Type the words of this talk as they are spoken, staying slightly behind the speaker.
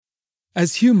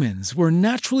As humans, we're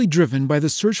naturally driven by the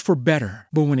search for better.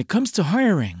 But when it comes to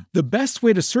hiring, the best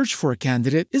way to search for a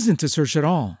candidate isn't to search at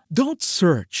all. Don't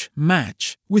search,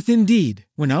 match with Indeed.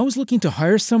 When I was looking to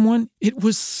hire someone, it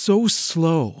was so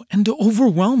slow and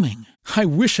overwhelming. I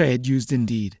wish I had used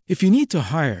Indeed. If you need to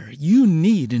hire, you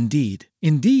need Indeed.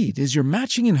 Indeed is your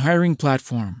matching and hiring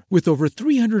platform with over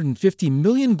 350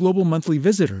 million global monthly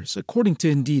visitors, according to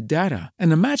Indeed data,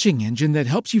 and a matching engine that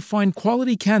helps you find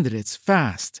quality candidates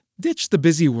fast. Ditch the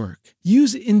busy work.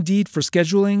 Use Indeed for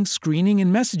scheduling, screening,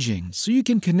 and messaging so you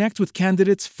can connect with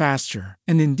candidates faster.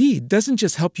 And Indeed doesn't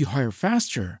just help you hire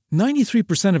faster.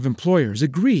 93% of employers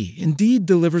agree Indeed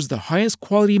delivers the highest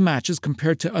quality matches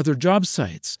compared to other job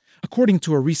sites, according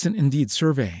to a recent Indeed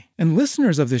survey. And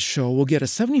listeners of this show will get a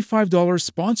 $75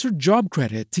 sponsored job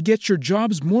credit to get your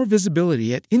jobs more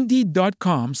visibility at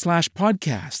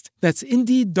Indeed.com/podcast. That's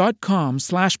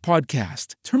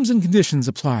Indeed.com/podcast. Terms and conditions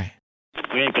apply.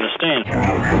 We ain't gonna stand.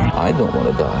 I don't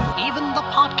want to die. Even the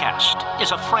podcast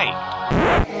is afraid.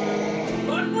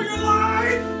 Run for your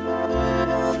life!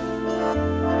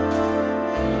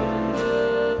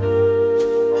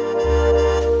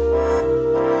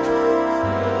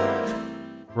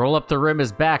 Roll Up the Rim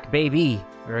is back, baby.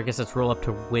 Or I guess it's Roll Up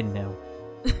to Win now.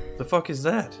 The fuck is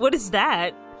that? What is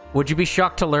that? Would you be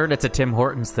shocked to learn it's a Tim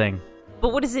Hortons thing?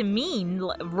 But what does it mean?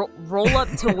 Roll up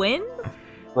to win?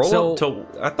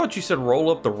 I thought you said roll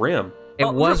up the rim. It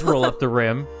was Roll Up the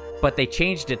Rim, but they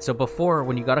changed it. So before,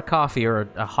 when you got a coffee or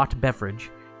a hot beverage,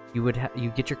 you would you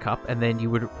get your cup and then you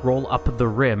would roll up the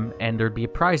rim, and there'd be a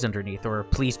prize underneath, or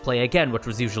please play again, which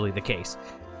was usually the case,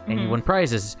 and you win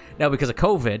prizes. Now, because of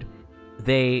COVID,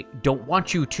 they don't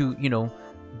want you to,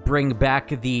 bring back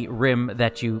the rim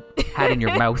that you had in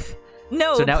your mouth.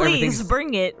 No, so now please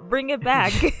bring it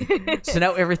back. So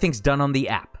now everything's done on the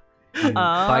app. You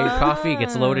buy your coffee, it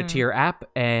gets loaded to your app,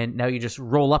 and now you just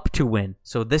roll up to win.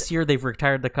 So this year they've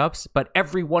retired the cups, but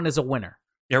everyone is a winner.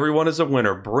 Everyone is a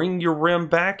winner. Bring your rim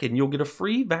back and you'll get a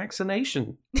free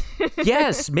vaccination.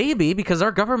 Yes, maybe, because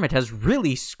our government has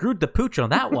really screwed the pooch on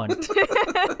that one.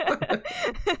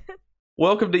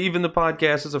 Welcome to Even the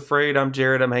Podcast is Afraid. I'm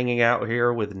Jared. I'm hanging out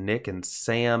here with Nick and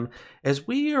Sam as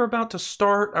we are about to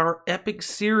start our epic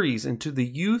series into the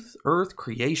youth earth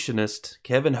creationist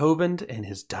Kevin Hovind and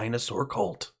his dinosaur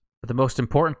cult. But the most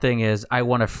important thing is I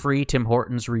won a free Tim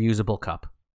Hortons reusable cup.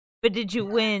 But did you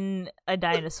win a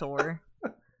dinosaur?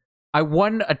 I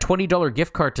won a $20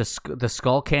 gift card to the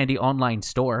Skull Candy online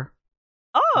store.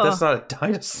 Oh, that's not a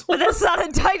dinosaur. But that's not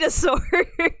a dinosaur.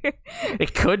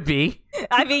 It could be.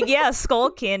 I mean, yeah,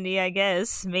 Skull Candy, I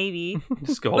guess, maybe.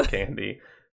 Skull Candy.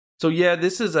 So yeah,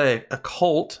 this is a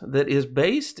cult that is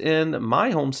based in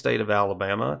my home state of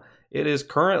Alabama. It is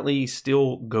currently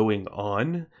still going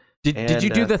on. Did you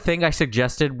do the thing I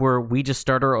suggested where we just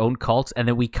start our own cults and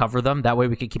then we cover them? That way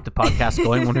we can keep the podcast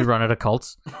going when we run out of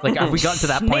cults. Like, have we gotten to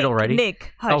that point already?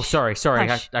 Nick, hush. Oh, sorry.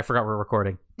 I forgot we're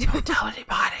recording. Don't tell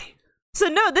anybody. So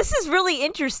no, this is really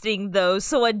interesting though.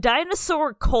 So a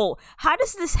dinosaur cult, how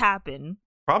does this happen?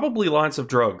 Probably lots of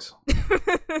drugs.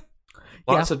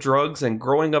 Lots of drugs and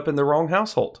growing up in the wrong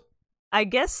household. I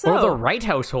guess so. Or the right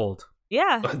household.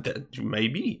 Yeah.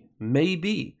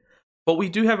 Maybe. But we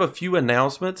do have a few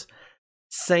announcements.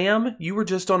 Sam, you were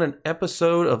just on an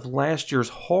episode of last year's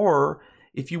horror.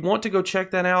 If you want to go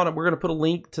check that out, we're going to put a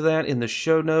link to that in the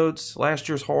show notes. Last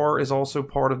year's horror is also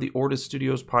part of the Ortis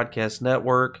Studios podcast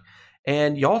network.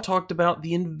 And y'all talked about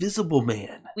The Invisible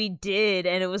Man. We did,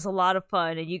 and it was a lot of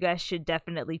fun, and you guys should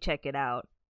definitely check it out.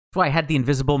 That's why I had The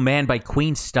Invisible Man by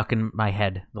Queen stuck in my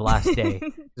head the last day.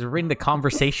 I was reading the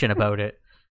conversation about it.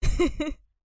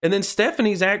 And then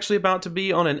Stephanie's actually about to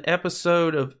be on an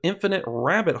episode of Infinite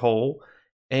Rabbit Hole,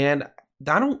 and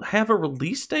I don't have a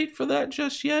release date for that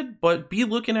just yet, but be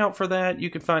looking out for that. You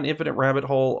can find Infinite Rabbit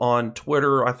Hole on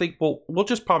Twitter. I think we'll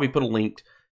just probably put a link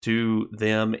to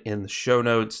them in the show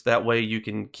notes. That way you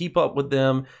can keep up with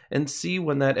them and see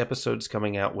when that episode's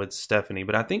coming out with Stephanie.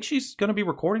 But I think she's going to be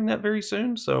recording that very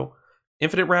soon. So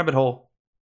Infinite Rabbit Hole.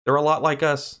 They're a lot like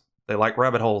us. They like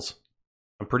rabbit holes.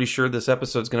 I'm pretty sure this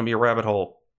episode's going to be a rabbit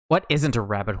hole. What isn't a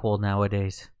rabbit hole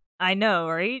nowadays? I know,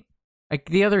 right? Like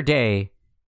the other day,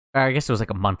 or I guess it was like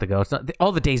a month ago. It's not,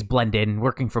 all the days blend in,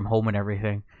 working from home and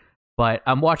everything. But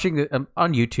I'm watching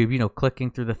on YouTube,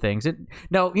 clicking through the things.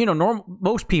 Now,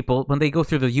 most people, when they go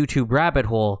through the YouTube rabbit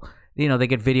hole, they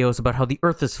get videos about how the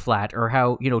earth is flat or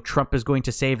how, Trump is going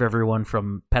to save everyone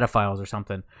from pedophiles or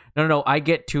something. No, I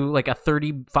get to like a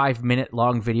 35-minute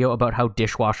long video about how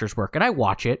dishwashers work, and I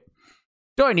watch it.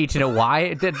 Do I need to know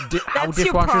why? How That's dishwashers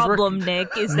your problem, work? Nick,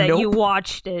 is that you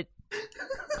watched it.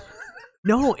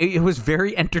 No, it was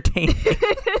very entertaining.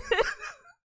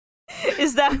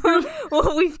 Is that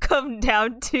what we've come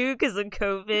down to because of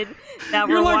COVID? Now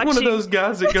You're we're like watching... one of those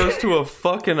guys that goes to a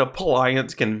fucking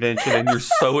appliance convention and you're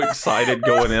so excited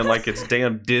going in like it's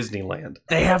damn Disneyland.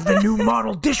 They have the new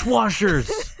model dishwashers.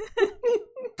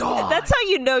 God. That's how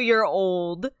you know you're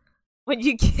old. When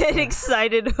you get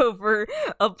excited over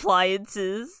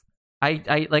appliances.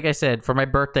 I like I said, for my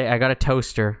birthday, I got a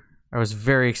toaster. I was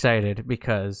very excited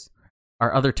because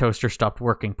our other toaster stopped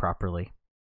working properly.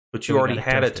 But you already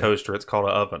had a toaster. It's called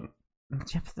an oven. I'm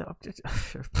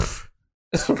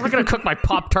not going to cook my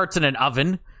Pop-Tarts in an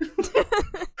oven.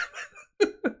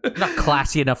 Not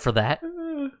classy enough for that.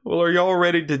 Well, are y'all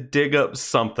ready to dig up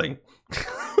something?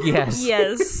 Yes.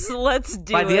 Yes, let's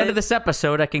do it. By the end of this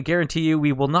episode, I can guarantee you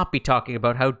we will not be talking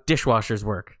about how dishwashers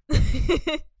work.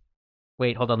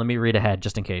 Wait, hold on. Let me read ahead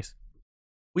just in case.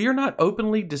 We are not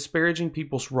openly disparaging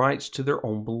people's rights to their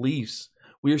own beliefs.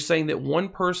 We are saying that one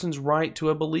person's right to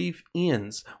a belief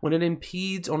ends when it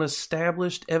impedes on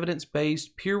established,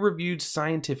 evidence-based, peer-reviewed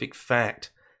scientific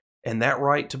fact. And that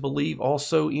right to believe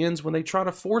also ends when they try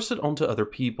to force it onto other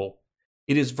people.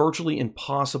 It is virtually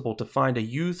impossible to find a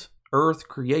youth, earth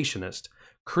creationist,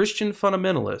 Christian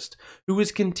fundamentalist who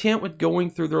is content with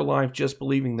going through their life just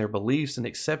believing their beliefs and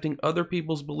accepting other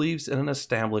people's beliefs in an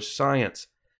established science.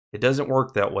 It doesn't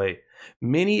work that way.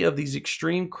 Many of these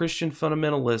extreme Christian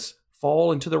fundamentalists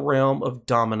fall into the realm of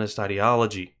dominist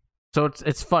ideology. So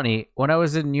it's funny. When I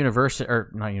was in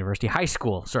high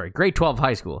school, grade 12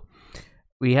 high school,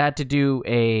 we had to do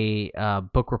a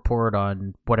book report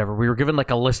on whatever. We were given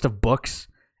like a list of books,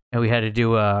 and we had to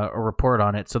do a report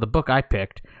on it. So the book I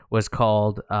picked was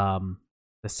called The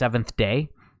Seventh Day.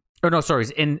 Or no, sorry,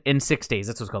 it's in 6 days.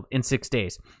 That's what it's called, In 6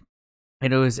 Days.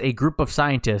 And it was a group of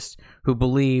scientists who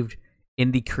believed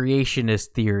in the creationist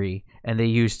theory, and they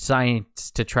used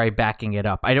science to try backing it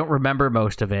up. I don't remember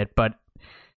most of it, but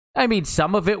I mean,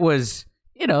 some of it was,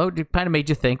 it kind of made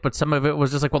you think, but some of it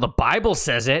was just like, well, the Bible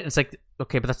says it. It's like,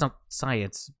 okay, but that's not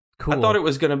science. Cool. I thought it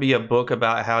was going to be a book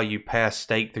about how you pass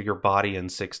steak through your body in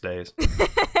 6 days.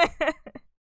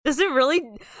 Does it really?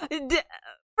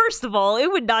 First of all,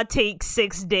 it would not take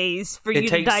 6 days for you to It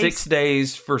takes 6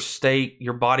 days for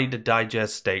your body to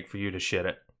digest steak for you to shit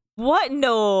it. What?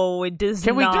 No, it does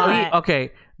Can not.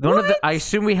 Okay. I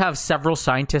assume we have several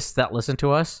scientists that listen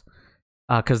to us.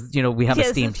 Because, we have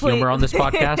esteemed humor on this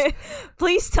podcast.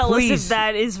 Please tell us if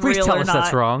that is real or not. Please tell us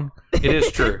that's wrong. It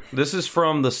is true. This is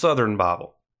from the Southern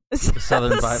Bible. The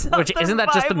Southern Bible. Which, isn't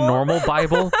that just a normal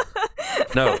Bible?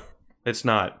 No, it's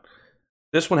not.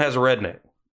 This one has a redneck.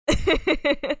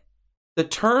 The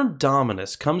term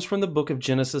dominus comes from the book of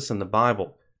Genesis in the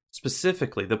Bible.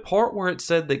 Specifically, the part where it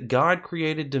said that God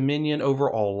created dominion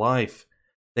over all life.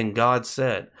 Then God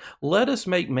said, "Let us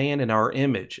make man in our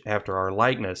image, after our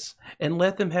likeness, and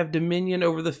let them have dominion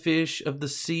over the fish of the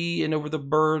sea, and over the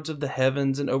birds of the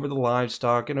heavens, and over the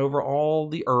livestock, and over all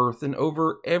the earth, and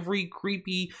over every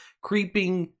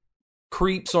creeping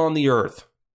creeps on the earth."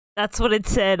 That's what it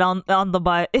said in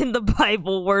the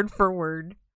Bible, word for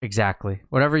word. Exactly.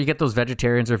 Whenever you get those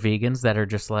vegetarians or vegans that are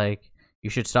just like, you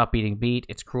should stop eating meat,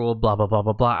 it's cruel, blah, blah, blah,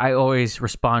 blah, blah, I always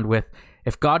respond with,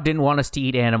 if God didn't want us to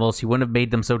eat animals, he wouldn't have made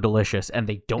them so delicious, and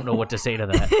they don't know what to say to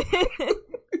that.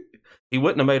 He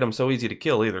wouldn't have made them so easy to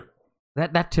kill either.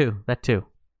 That too.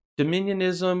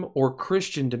 Dominionism, or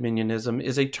Christian dominionism,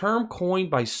 is a term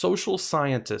coined by social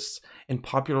scientists and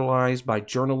popularized by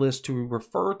journalists to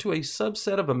refer to a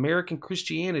subset of American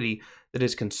Christianity that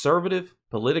is conservative,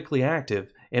 politically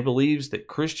active, and believes that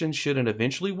Christians should and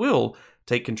eventually will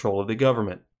take control of the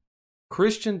government.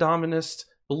 Christian dominists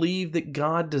believe that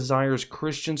God desires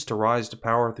Christians to rise to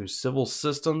power through civil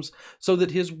systems so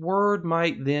that his word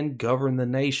might then govern the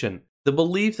nation. The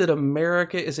belief that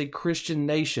America is a Christian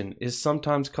nation is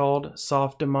sometimes called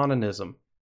soft demonism.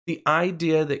 The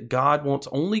idea that God wants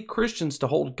only Christians to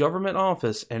hold government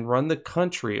office and run the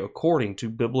country according to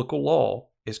biblical law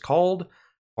is called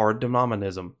hard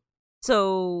demonism.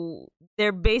 So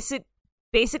they're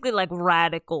basically like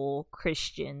radical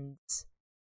Christians,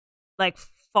 like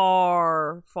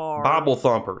far Bible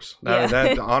thumpers. Yeah.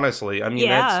 That honestly, I mean,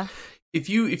 yeah. That's if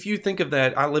you think of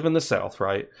that. I live in the South,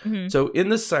 right? Mm-hmm. So in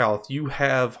the South, you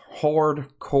have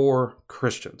hardcore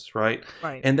Christians, right?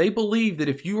 Right. And they believe that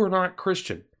if you are not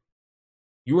Christian,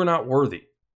 you are not worthy.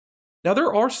 Now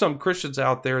there are some Christians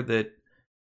out there that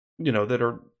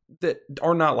that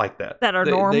are not like that. That are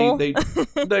normal. They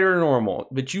are normal.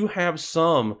 But you have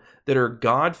some that are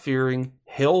God-fearing,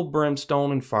 hell,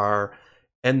 brimstone, and fire,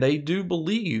 and they do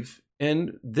believe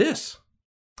in this.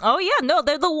 Oh yeah, no,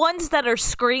 they're the ones that are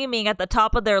screaming at the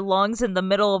top of their lungs in the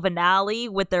middle of an alley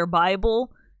with their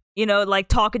Bible, like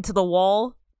talking to the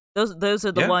wall. Those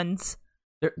are the ones.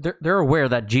 They're aware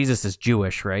that Jesus is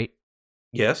Jewish, right?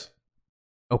 Yes.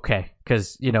 Okay,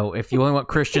 because if you only want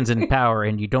Christians in power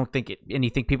and you don't think and you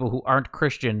think people who aren't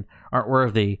Christian aren't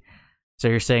worthy, so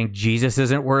you're saying Jesus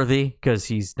isn't worthy because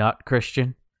he's not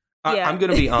Christian? Yeah. I'm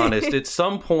going to be honest. At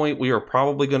some point, we are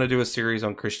probably going to do a series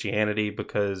on Christianity,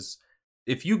 because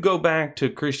if you go back to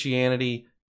Christianity,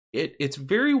 it's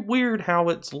very weird how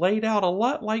it's laid out a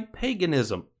lot like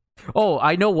paganism. Oh,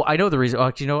 I know the reason.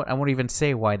 Oh, you know what? I won't even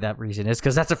say why that reason is,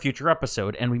 because that's a future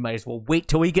episode, and we might as well wait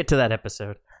till we get to that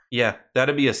episode. Yeah,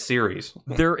 that'd be a series.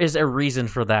 There is a reason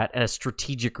for that, a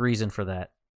strategic reason for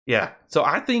that. Yeah, so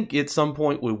I think at some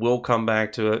point we will come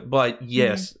back to it. But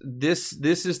yes, this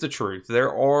is the truth.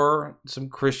 There are some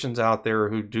Christians out there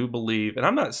who do believe, and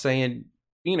I'm not saying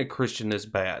being a Christian is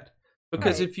bad,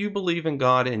 because if you believe in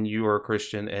God and you are a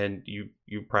Christian and you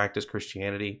practice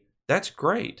Christianity, that's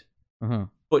great. Mm-hmm.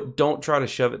 But don't try to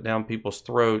shove it down people's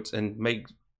throats and make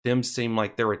them seem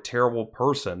like they're a terrible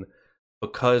person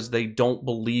because they don't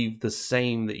believe the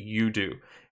same that you do.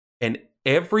 And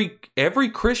every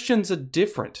Christian's a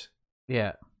different.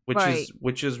 Yeah.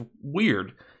 Which is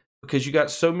weird, because you got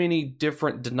so many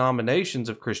different denominations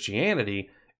of Christianity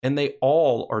and they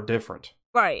all are different.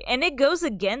 Right. And it goes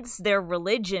against their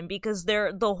religion, because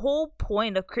the whole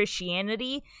point of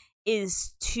Christianity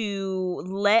is to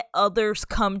let others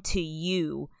come to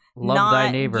you. Love thy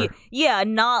neighbor.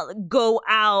 Not go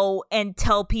out and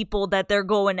tell people that they're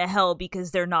going to hell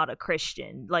because they're not a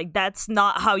Christian. Like, that's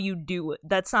not how you do it.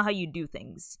 That's not how you do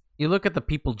things. You look at the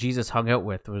people Jesus hung out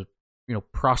with, was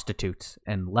prostitutes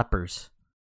and lepers.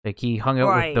 Like, he hung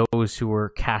out with those who were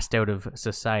cast out of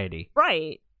society.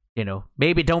 Right.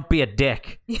 Maybe don't be a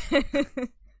dick.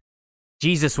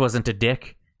 Jesus wasn't a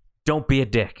dick. Don't be a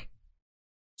dick.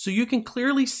 So you can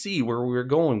clearly see where we're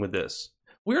going with this.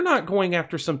 We're not going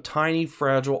after some tiny,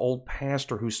 fragile old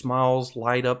pastor whose smiles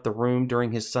light up the room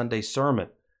during his Sunday sermon.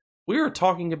 We are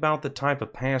talking about the type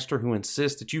of pastor who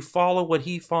insists that you follow what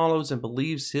he follows and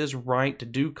believes his right to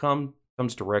do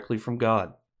comes directly from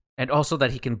God. And also that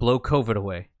he can blow COVID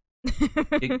away.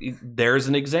 There's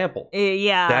an example.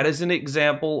 Yeah. That is an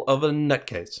example of a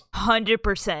nutcase.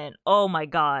 100%. Oh my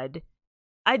God.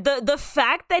 The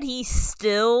fact that he's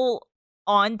still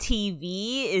on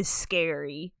TV is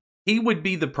scary. He would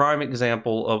be the prime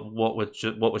example of what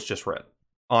was just read,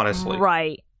 honestly.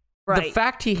 Right. The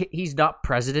fact he's not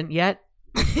president yet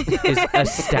is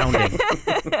astounding.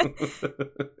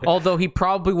 Although he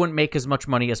probably wouldn't make as much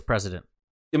money as president.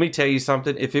 Let me tell you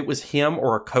something. If it was him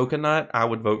or a coconut, I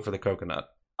would vote for the coconut.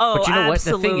 Oh, but you know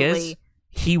absolutely. what? The thing is,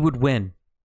 he would win.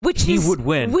 Which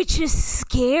is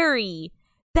scary.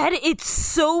 That it's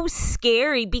so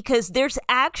scary, because there's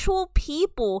actual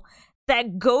people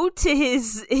that go to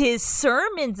his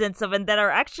sermons and stuff, and that are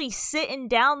actually sitting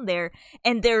down there,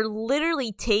 and they're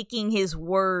literally taking his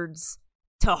words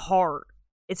to heart.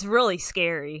 It's really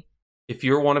scary. If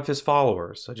you're one of his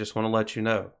followers, I just want to let you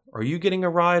know, are you getting a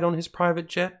ride on his private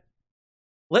jet?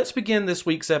 Let's begin this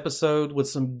week's episode with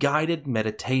some guided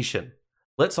meditation.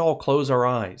 Let's all close our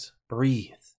eyes,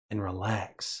 breathe, and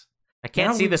relax. I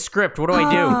can't see the script. What do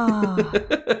I do?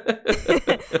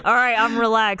 All right, I'm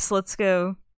relaxed. Let's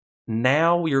go.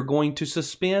 Now we are going to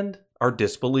suspend our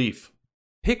disbelief.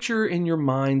 Picture in your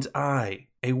mind's eye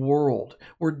a world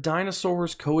where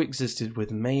dinosaurs coexisted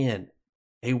with man.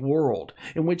 A world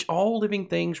in which all living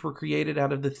things were created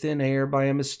out of the thin air by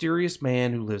a mysterious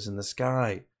man who lives in the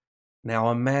sky. Now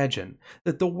imagine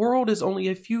that the world is only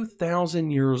a few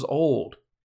thousand years old,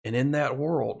 and in that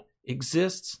world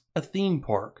exists a theme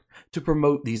park to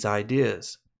promote these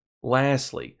ideas.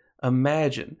 Lastly,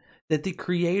 imagine that the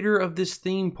creator of this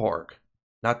theme park,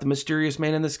 not the mysterious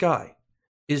man in the sky,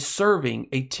 is serving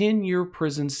a 10-year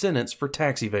prison sentence for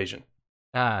tax evasion.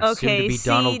 Soon to be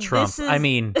Donald Trump. I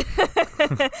mean...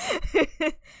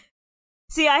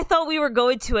 See, I thought we were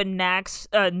going to a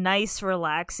nice,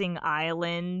 relaxing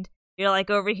island. You're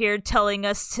like over here telling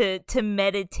us to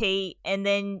meditate, and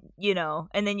then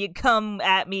you come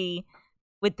at me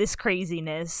with this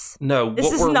craziness. No,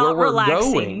 this is not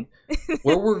relaxing.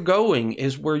 Where we're going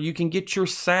is where you can get your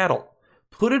saddle,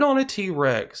 put it on a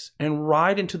T-Rex, and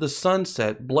ride into the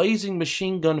sunset, blazing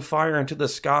machine gun fire into the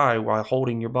sky while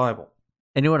holding your Bible.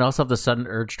 Anyone else have the sudden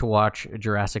urge to watch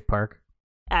Jurassic Park?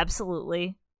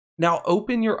 Absolutely. Now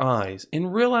open your eyes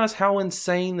and realize how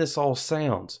insane this all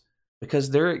sounds,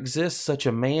 because there exists such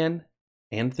a man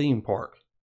and theme park.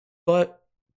 But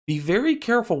be very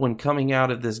careful when coming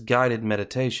out of this guided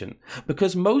meditation,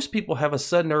 because most people have a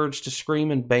sudden urge to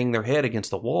scream and bang their head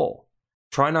against the wall.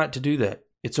 Try not to do that.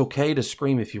 It's okay to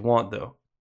scream if you want, though.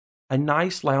 a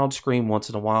nice loud scream once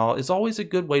in a while is always a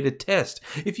good way to test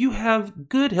if you have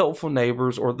good, helpful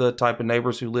neighbors or the type of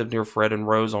neighbors who live near Fred and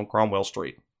Rose on Cromwell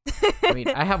Street. I mean,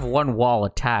 I have one wall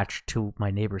attached to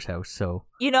my neighbor's house, so...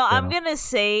 I'm going to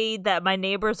say that my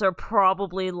neighbors are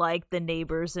probably like the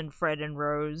neighbors in Fred and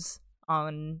Rose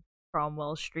on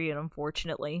Cromwell Street,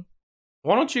 unfortunately.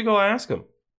 Why don't you go ask them?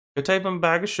 Go take them a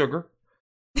bag of sugar.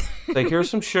 Say, here's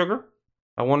some sugar.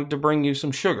 I wanted to bring you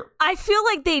some sugar. I feel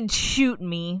like they'd shoot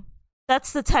me.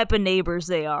 That's the type of neighbors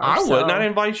they are. I wouldn't. I'd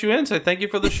invite you in and say, thank you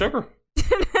for the sugar.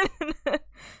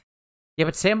 Yeah,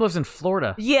 but Sam lives in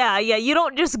Florida. Yeah, you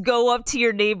don't just go up to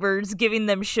your neighbors giving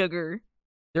them sugar.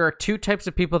 There are two types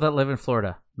of people that live in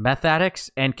Florida. Meth addicts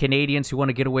and Canadians who want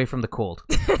to get away from the cold.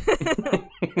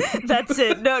 That's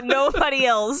it. No, nobody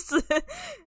else.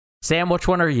 Sam, which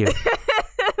one are you?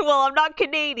 Well, I'm not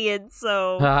Canadian,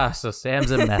 so... So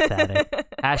Sam's a meth addict.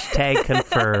 Hashtag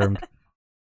confirmed.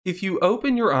 If you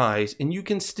open your eyes and you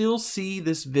can still see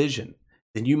this vision,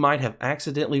 then you might have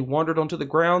accidentally wandered onto the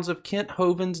grounds of Kent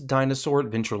Hovind's Dinosaur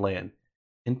Adventureland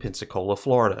in Pensacola,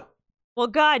 Florida. Well,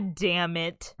 god damn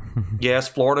it. Yes,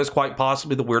 Florida is quite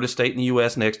possibly the weirdest state in the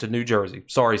U.S. next to New Jersey.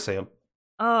 Sorry, Sam.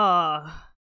 Oh,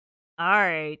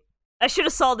 alright. I should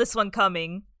have saw this one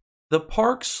coming. The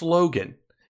park's slogan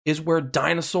is where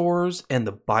dinosaurs and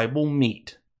the Bible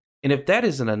meet. And if that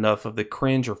isn't enough of the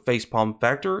cringe or facepalm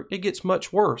factor, it gets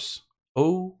much worse.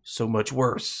 Oh, so much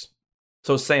worse.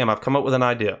 So Sam, I've come up with an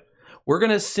idea. We're going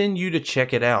to send you to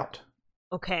check it out.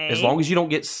 Okay. As long as you don't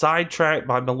get sidetracked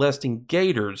by molesting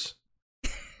gators.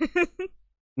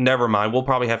 Never mind, we'll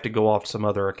probably have to go off some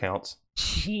other accounts.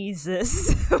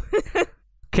 Jesus.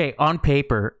 Okay, on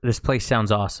paper, this place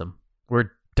sounds awesome.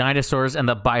 Where dinosaurs and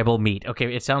the Bible meet.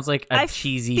 Okay, it sounds like a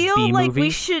cheesy B movie. I feel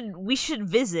like we should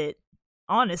visit,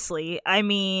 honestly. I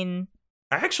mean...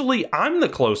 Actually, I'm the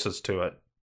closest to it.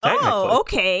 Oh,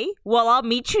 okay. Well, I'll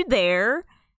meet you there.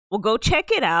 We'll go check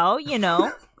it out,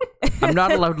 I'm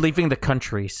not allowed leaving the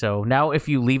country, so now if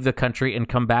you leave the country and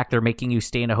come back, they're making you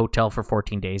stay in a hotel for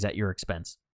 14 days at your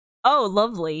expense. Oh,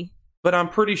 lovely. But I'm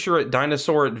pretty sure at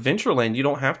Dinosaur Adventureland, you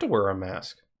don't have to wear a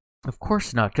mask. Of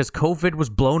course not, because COVID was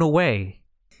blown away.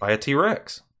 By a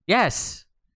T-Rex. Yes.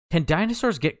 Can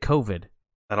dinosaurs get COVID?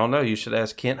 I don't know. You should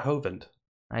ask Kent Hovind.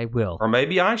 I will. Or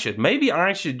maybe I should. Maybe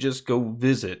I should just go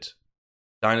visit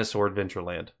Dinosaur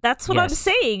Adventureland. That's what I'm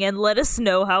saying, and let us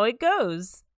know how it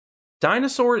goes.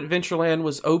 Dinosaur Adventureland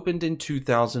was opened in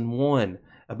 2001,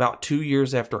 about 2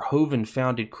 years after Hovind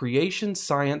founded Creation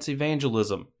Science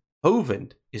Evangelism.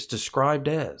 Hovind is described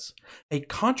as a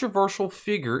controversial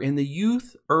figure in the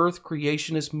youth Earth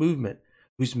creationist movement,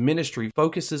 whose ministry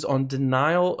focuses on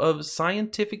denial of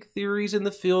scientific theories in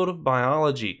the field of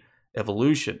biology,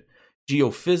 evolution,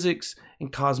 geophysics,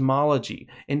 and cosmology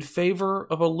in favor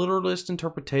of a literalist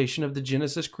interpretation of the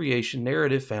Genesis creation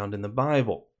narrative found in the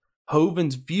Bible.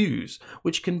 Hovind's views,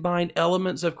 which combine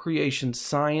elements of creation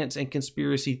science and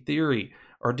conspiracy theory,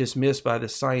 are dismissed by the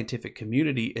scientific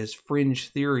community as fringe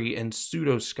theory and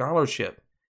pseudo-scholarship.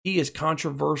 He is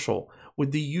controversial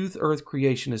with the youth Earth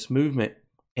creationist movement,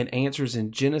 and Answers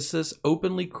in Genesis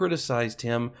openly criticized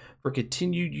him for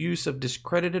continued use of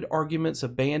discredited arguments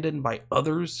abandoned by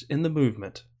others in the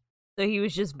movement. So he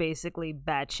was just basically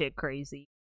batshit crazy.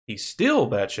 He's still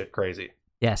batshit crazy.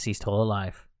 Yes, he's still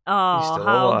alive. Oh, he's still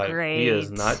how alive. great. He is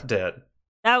not dead.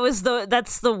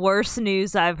 That's the worst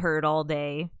news I've heard all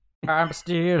day. I'm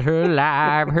still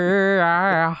alive.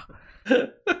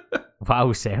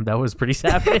 Wow, Sam, that was pretty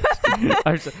savage.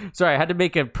 Sorry, I had to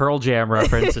make a Pearl Jam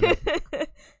reference.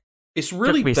 It's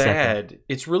really bad.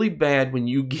 It's really bad when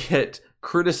you get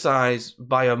criticized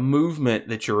by a movement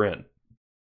that you're in.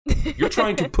 You're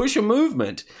trying to push a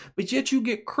movement, but yet you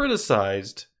get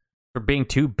criticized for being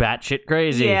too batshit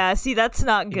crazy. Yeah, see, that's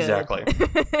not good. Exactly.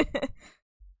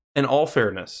 In all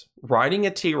fairness, riding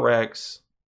a T-Rex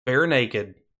bare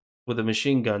naked with a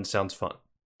machine gun sounds fun.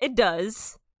 It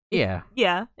does. Yeah.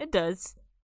 Yeah, it does.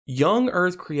 Young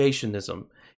Earth creationism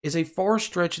is a far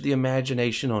stretch of the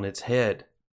imagination on its head.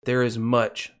 There is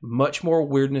much, much more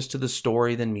weirdness to the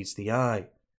story than meets the eye.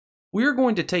 We are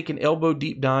going to take an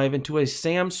elbow-deep dive into a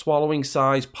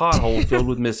Sam-swallowing-sized pothole filled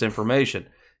with misinformation,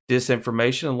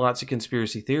 disinformation, and lots of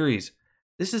conspiracy theories.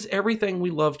 This is everything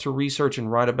we love to research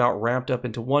and write about wrapped up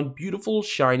into one beautiful,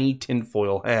 shiny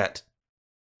tinfoil hat.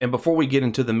 And before we get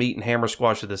into the meat and hammer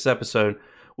squash of this episode,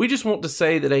 we just want to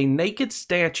say that a naked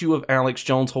statue of Alex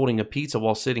Jones holding a pizza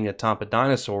while sitting atop a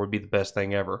dinosaur would be the best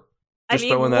thing ever. Just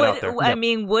throwing that out there. I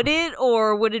mean, would it,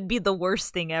 or would it be the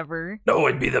worst thing ever? No,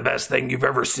 it'd be the best thing you've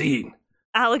ever seen.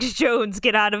 Alex Jones,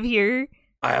 get out of here.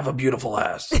 I have a beautiful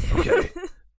ass, okay?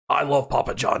 I love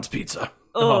Papa John's pizza.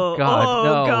 Oh God,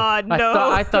 no! God, no!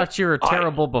 I thought you were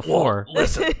terrible before. Well,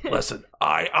 listen.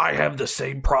 I have the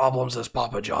same problems as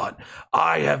Papa John.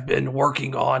 I have been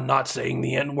working on not saying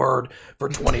the N-word for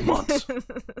 20 months.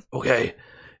 Okay?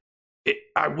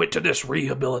 I went to this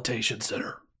rehabilitation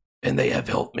center, and they have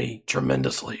helped me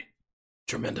tremendously.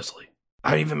 Tremendously.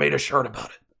 I even made a shirt about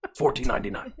it.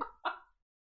 $14.99.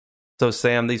 So,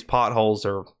 Sam, these potholes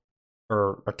are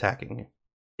attacking you.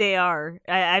 They are.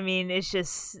 I mean, it's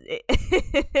just...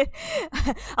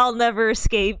 I'll never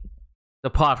escape. The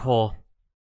pothole.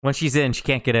 When she's in, she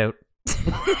can't get out. She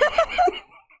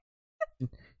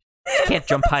can't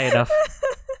jump high enough.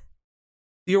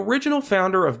 The original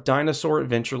founder of Dinosaur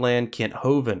Adventureland, Kent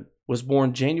Hovind, was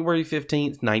born January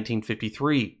 15th,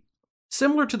 1953.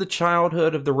 Similar to the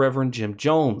childhood of the Reverend Jim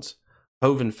Jones,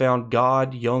 Hovind found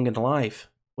God young in life.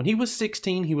 When he was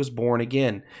 16, he was born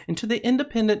again into the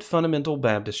Independent Fundamental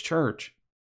Baptist Church.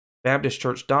 Baptist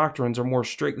Church doctrines are more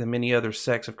strict than many other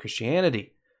sects of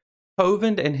Christianity.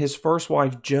 Hovind and his first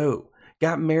wife, Jo,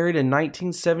 got married in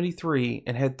 1973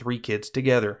 and had 3 kids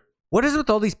together. What is it with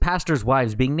all these pastors'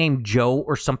 wives being named Joe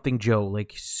or something Joe,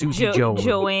 like Susie Joe,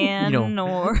 Joanne,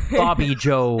 or Bobby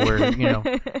Joe, or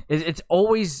it's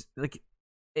always like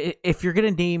if you're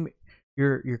gonna name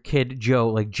your kid Joe,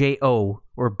 like J-O,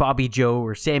 or Bobby Joe,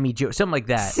 or Sammy Joe, something like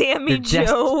that. Sammy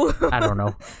Joe. I don't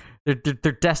know.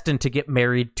 They're destined to get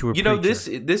married to a preacher.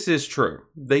 This is true.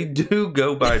 They do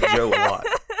go by Joe a lot.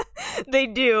 They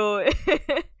do.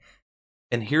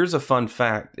 And here's a fun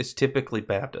fact. It's typically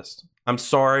Baptist. I'm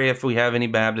sorry if we have any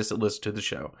Baptists that listen to the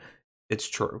show. It's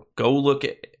true. Go look.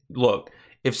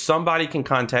 If somebody can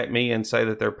contact me and say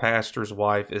that their pastor's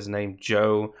wife is named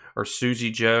Joe or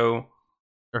Susie Joe,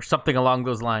 or something along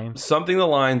those lines. Something the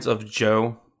lines of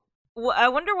Joe. Well, I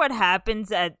wonder what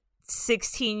happens at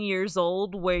 16 years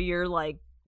old where you're like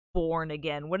born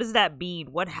again. What does that mean?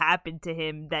 What happened to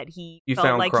him that he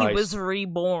felt like Christ. He was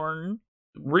reborn?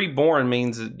 Reborn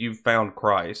means that you've found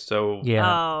Christ. So yeah.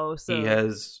 Oh, so he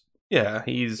has. Yeah,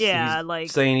 he's like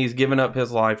saying he's given up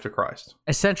his life to Christ.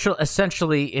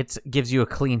 Essentially, it gives you a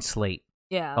clean slate.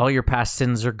 Yeah. All your past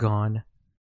sins are gone,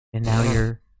 and now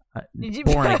you're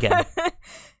born again.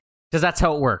 Because that's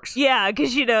how it works. Yeah,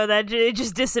 because that it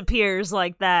just disappears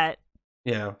like that.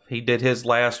 Yeah, he did his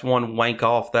last one wank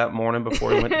off that morning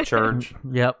before he went to church.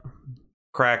 Yep.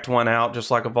 Cracked one out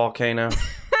just like a volcano.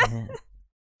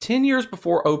 10 years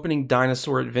before opening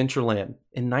Dinosaur Adventureland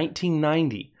in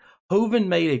 1990, Hovind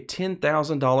made a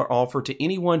 $10,000 offer to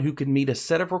anyone who could meet a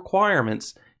set of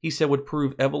requirements he said would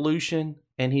prove evolution,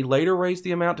 and he later raised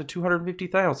the amount to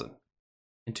 $250,000.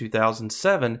 In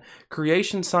 2007,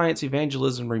 Creation Science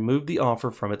Evangelism removed the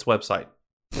offer from its website.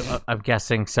 I'm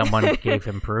guessing someone gave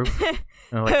him proof.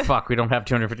 They're like, fuck, we don't have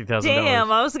 $250,000.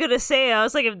 Damn, I was going to say,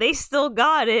 if they still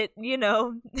got it,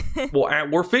 Well,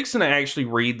 we're fixing to actually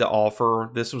read the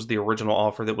offer. This was the original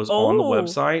offer that was on the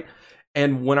website.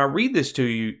 And when I read this to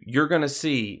you, you're going to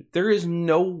see there is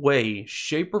no way,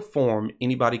 shape, or form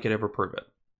anybody could ever prove it.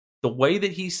 The way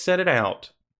that he set it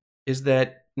out is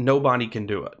that nobody can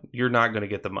do it. You're not going to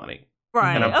get the money.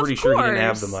 Right. And I'm pretty sure he didn't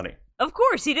have the money. Of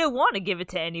course, he didn't want to give it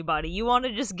to anybody. You want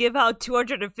to just give out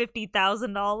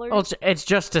 $250,000? Well, it's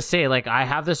just to say, like, I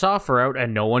have this offer out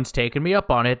and no one's taken me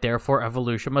up on it, therefore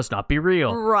evolution must not be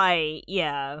real. Right,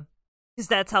 yeah. Because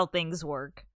that's how things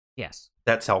work. Yes.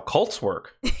 That's how cults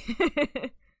work.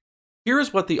 Here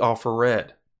is what the offer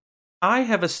read. I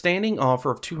have a standing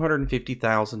offer of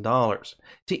 $250,000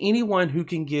 to anyone who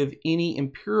can give any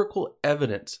empirical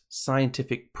evidence,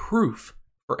 scientific proof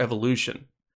for evolution.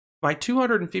 My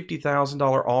 $250,000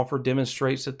 offer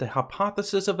demonstrates that the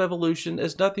hypothesis of evolution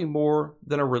is nothing more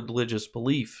than a religious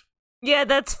belief. Yeah,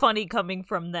 that's funny coming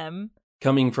from them.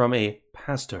 Coming from a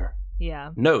pastor.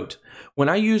 Yeah. Note, when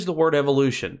I use the word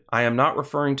evolution, I am not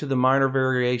referring to the minor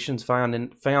variations found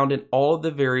in all of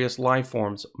the various life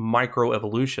forms,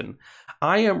 microevolution.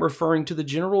 I am referring to the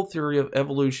general theory of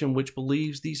evolution which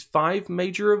believes these 5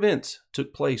 major events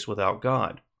took place without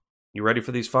God. You ready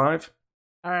for these 5?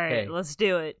 All right, let's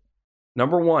do it.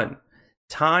 Number 1,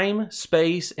 time,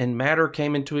 space, and matter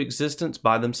came into existence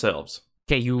by themselves.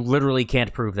 Okay, you literally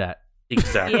can't prove that.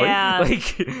 Exactly. Yeah,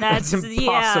 that's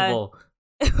impossible. Yeah.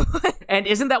 And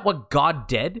isn't that what God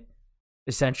did,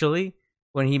 essentially,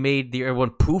 when he made the everyone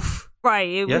poof? Right,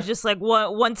 it was just like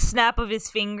one snap of his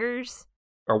fingers.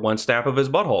 Or one snap of his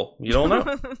butthole. You don't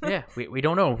know. Yeah, we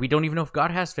don't know. We don't even know if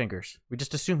God has fingers. We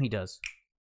just assume he does.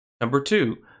 Number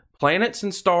 2, planets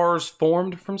and stars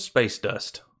formed from space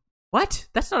dust. What?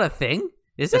 That's not a thing,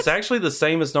 is it? It's actually the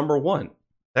same as number 1.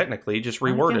 Technically, just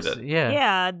reworded it. Yeah.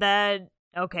 Yeah, that...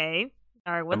 Okay.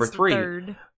 All right, what's number 3, the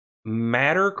third?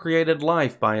 Matter created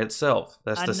life by itself.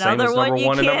 That's the same Another as number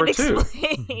one and number two.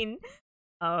 Explain.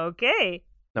 Okay.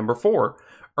 Number 4,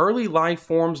 early life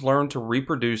forms learn to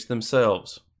reproduce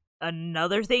themselves.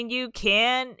 Another thing you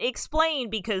can explain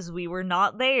because we were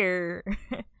not there.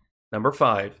 Number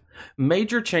 5,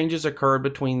 major changes occurred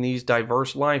between these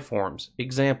diverse life forms.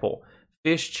 Example,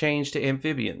 fish changed to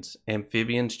amphibians,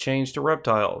 amphibians changed to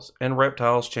reptiles, and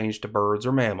reptiles changed to birds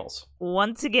or mammals.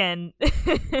 Once again.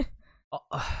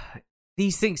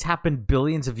 These things happened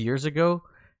billions of years ago,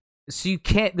 so you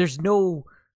can't. There's no.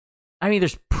 I mean,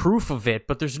 there's proof of it,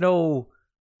 but there's no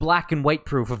black and white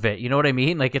proof of it. You know what I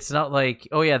mean? Like, it's not like,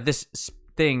 oh yeah, this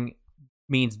thing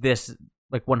means this,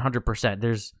 like 100%.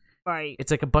 There's Right.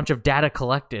 It's like a bunch of data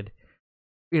collected,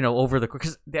 over the,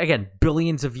 because again,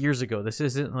 billions of years ago. This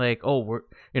isn't like, oh,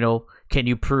 can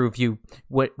you prove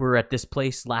we're at this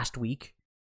place last week?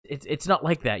 It's not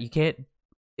like that. You can't.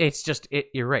 It's just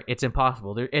you're right. It's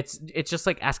impossible. It's just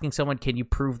like asking someone, can you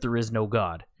prove there is no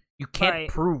God? You can't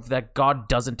prove that God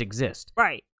doesn't exist.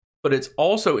 Right. But it's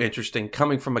also interesting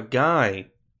coming from a guy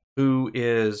who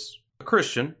is a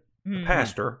Christian, a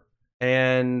pastor,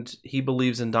 and he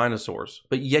believes in dinosaurs,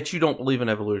 but yet you don't believe in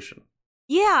evolution.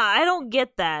 Yeah, I don't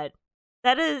get that.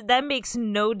 That makes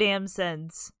no damn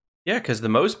sense. Yeah, because the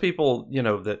most people,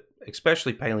 that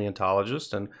especially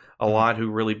paleontologists and a lot who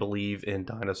really believe in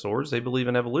dinosaurs, they believe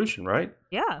in evolution, right?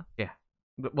 Yeah. Yeah.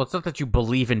 Well, it's not that you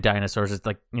believe in dinosaurs. It's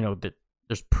like, that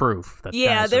there's proof that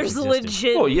there's existed.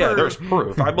 legit Oh, yeah, proof. there's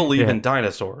proof. I believe in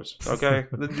dinosaurs, okay?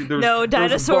 No,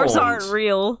 dinosaurs aren't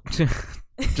real.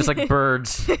 Just like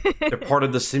birds. They're part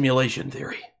of the simulation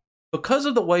theory. Because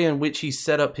of the way in which he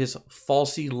set up his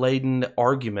falsy-laden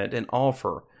argument and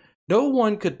offer, no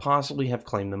one could possibly have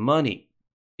claimed the money.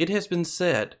 It has been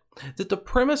said that the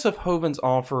premise of Hovind's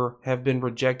offer have been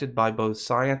rejected by both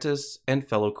scientists and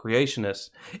fellow creationists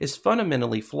is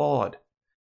fundamentally flawed.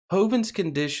 Hovind's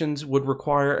conditions would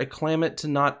require a claimant to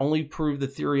not only prove the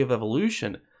theory of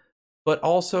evolution, but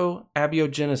also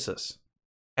abiogenesis,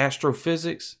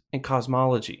 astrophysics, and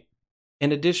cosmology,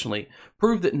 and additionally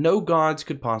prove that no gods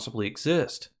could possibly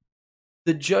exist.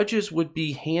 The judges would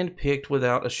be handpicked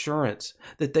without assurance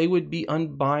that they would be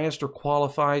unbiased or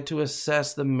qualified to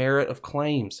assess the merit of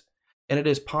claims, and it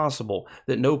is possible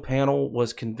that no panel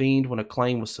was convened when a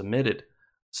claim was submitted.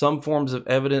 Some forms of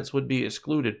evidence would be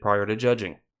excluded prior to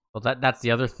judging. Well, that's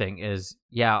the other thing is,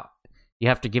 yeah, you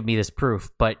have to give me this proof,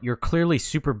 but you're clearly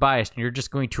super biased and you're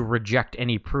just going to reject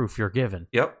any proof you're given.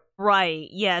 Yep. Right,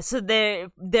 yeah, so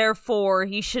therefore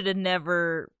he should have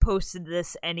never posted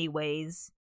this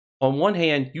anyways. On one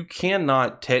hand, you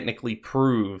cannot technically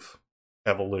prove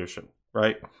evolution,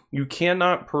 right? You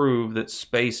cannot prove that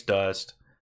space dust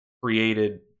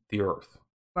created the Earth.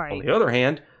 Right. On the other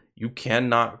hand, you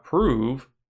cannot prove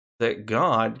that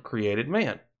God created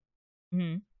man.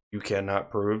 Mm-hmm. You cannot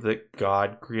prove that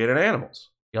God created animals.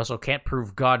 You also can't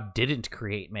prove God didn't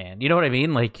create man. You know what I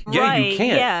mean? Like, Yeah, Right, you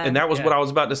can't. yeah. And that was what I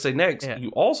was about to say next. Yeah. You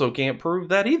also can't prove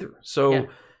that either. So Yeah.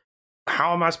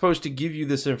 how am I supposed to give you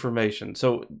this information?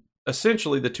 So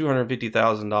essentially the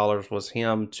 $250,000 was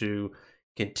him to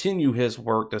continue his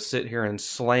work to sit here and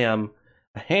slam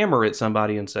a hammer at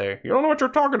somebody and say, you don't know what you're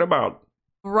talking about.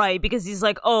 Right, because he's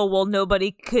like, oh, well,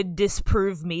 nobody could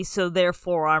disprove me, so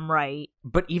therefore I'm right.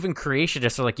 but even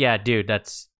creationists are like, yeah, dude,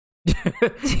 that's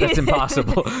that's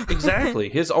impossible. Exactly.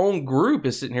 His own group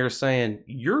is sitting here saying,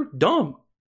 you're dumb.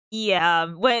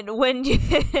 Yeah, when when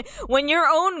your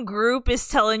own group is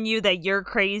telling you that you're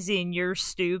crazy and you're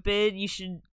stupid, you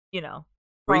should,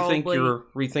 probably,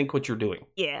 Rethink what you're doing.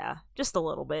 Yeah, just a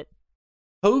little bit.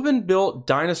 Hovind built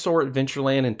Dinosaur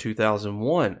Adventureland in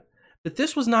 2001, but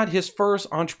this was not his first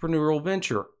entrepreneurial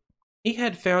venture. He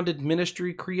had founded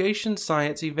Ministry Creation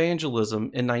Science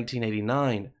Evangelism in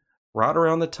 1989, right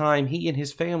around the time he and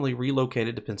his family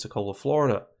relocated to Pensacola,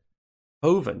 Florida.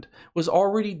 Hovind was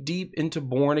already deep into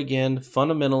born-again,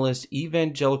 fundamentalist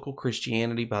evangelical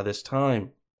Christianity by this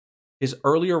time. His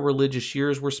earlier religious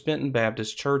years were spent in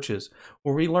Baptist churches,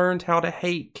 where he learned how to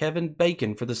hate Kevin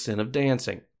Bacon for the sin of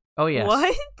dancing. Oh, yes.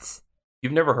 What?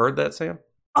 You've never heard that, Sam?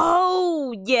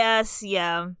 Oh, yes,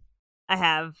 yeah. I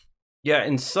have. Yeah,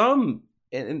 in some,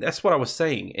 and that's what I was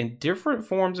saying, in different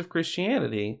forms of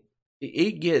Christianity,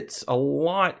 it gets a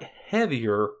lot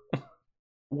heavier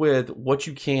with what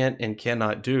you can and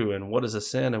cannot do, and what is a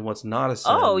sin and what's not a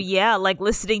sin. Oh, yeah, like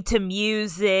listening to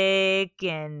music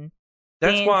and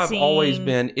That's why I've always dancing.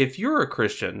 been, if you're a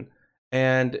Christian,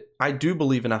 and I do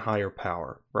believe in a higher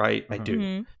power, right? I do.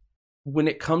 Mhm. When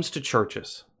it comes to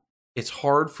churches, it's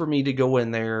hard for me to go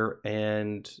in there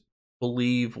and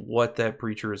believe what that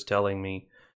preacher is telling me,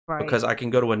 Right. because I can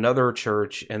go to another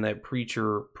church and that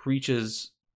preacher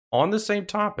preaches on the same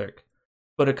topic,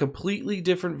 but a completely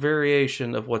different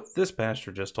variation of what this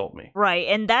pastor just told me. Right,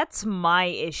 and that's my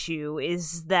issue,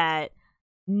 is that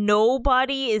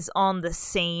nobody is on the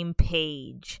same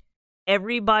page.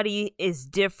 Everybody is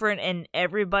different, and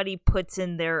everybody puts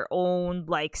in their own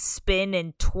like spin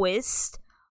and twist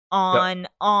on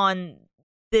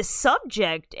this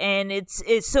subject, and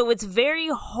it's very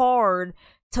hard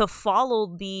to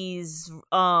follow these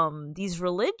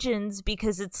religions,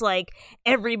 because it's like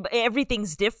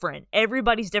everything's different.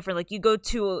 Everybody's different. Like you go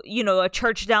to a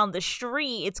church down the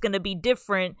street, it's gonna be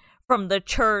different from the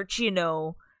church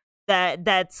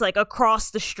that's like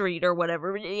across the street or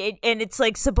whatever, and it's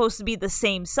like supposed to be the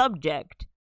same subject.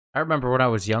 I remember when I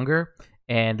was younger,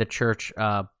 and the church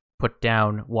put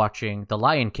down watching The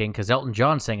Lion King because Elton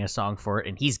John sang a song for it,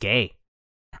 and he's gay.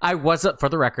 For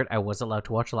the record, I was allowed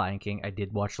to watch Lion King. I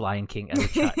did watch Lion King as a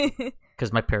child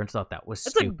because my parents thought that was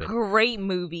stupid. That's a great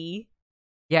movie.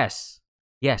 Yes.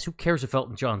 Who cares if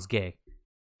Elton John's gay?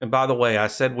 And by the way, I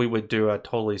said we would do a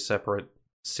totally separate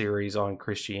series on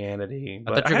Christianity. I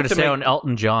thought you were going to say on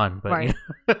Elton John, but right.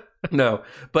 No,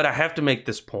 but I have to make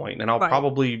this point, and I'll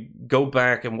probably go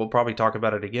back and we'll probably talk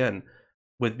about it again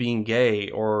with being gay,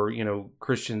 or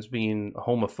Christians being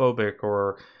homophobic,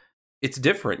 or it's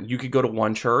different. You could go to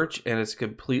one church and it's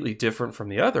completely different from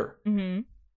the other. Mm-hmm.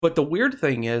 But the weird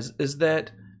thing is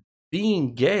that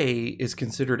being gay is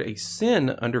considered a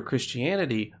sin under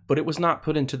Christianity, but it was not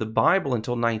put into the Bible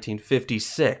until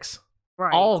 1956.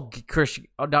 Right.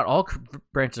 Not all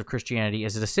branches of Christianity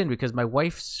is it a sin, because my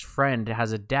wife's friend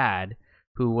has a dad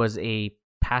who was a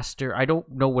pastor. I don't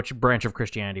know which branch of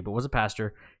Christianity, but was a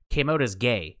pastor, came out as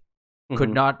gay. Could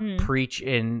not preach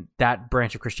in that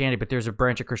branch of Christianity, but there's a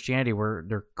branch of Christianity where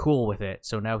they're cool with it.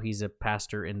 So now he's a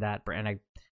pastor in that branch. And I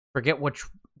forget which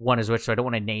one is which, so I don't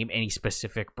want to name any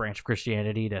specific branch of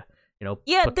Christianity to, put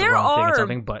the wrong thing in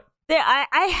something. But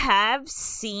I have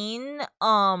seen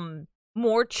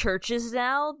more churches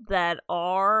now that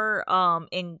are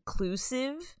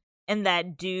inclusive and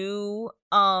that do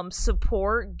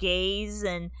support gays,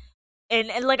 and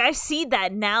like I see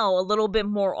that now a little bit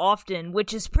more often,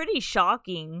 which is pretty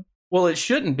shocking. Well, it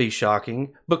shouldn't be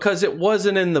shocking because it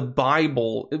wasn't in the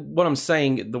Bible. What I'm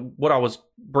saying, what I was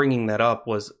bringing that up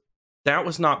was that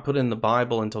was not put in the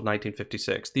Bible until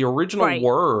 1956. The original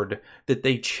word that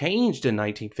they changed in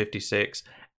 1956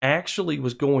 actually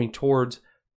was going towards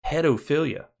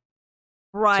pedophilia.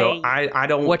 Right. So I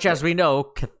don't... Which, as we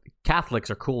know,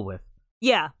 Catholics are cool with.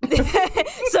 Yeah.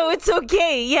 So it's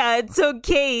okay. Yeah, it's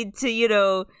okay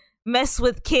to, mess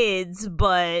with kids,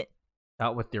 but...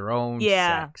 Not with your own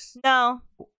sex. No.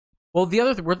 Well, the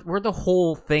other where the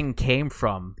whole thing came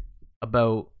from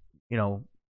about,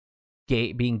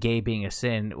 being gay being a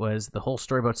sin was the whole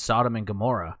story about Sodom and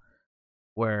Gomorrah,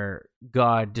 where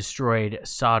God destroyed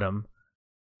Sodom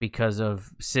because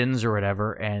of sins or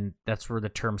whatever, and that's where the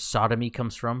term sodomy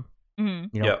comes from.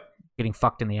 Mm-hmm. Getting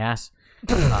fucked in the ass.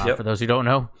 For those who don't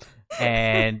know.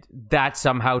 And that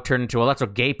somehow turned into, that's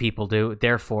what gay people do.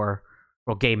 Therefore,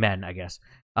 gay men, I guess.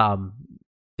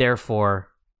 Therefore,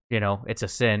 it's a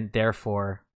sin.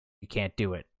 Therefore, you can't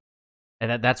do it.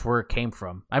 And that's where it came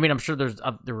from. I mean, I'm sure there's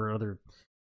a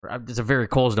very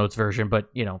Coles Notes version, but,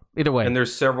 either way. And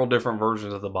there's several different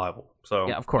versions of the Bible. So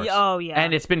yeah, of course. Oh, yeah.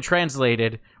 And it's been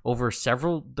translated over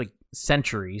several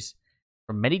centuries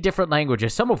from many different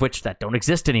languages, some of which that don't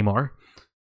exist anymore,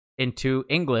 into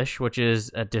English, which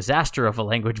is a disaster of a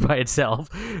language by itself.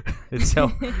 And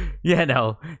so,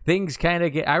 things kind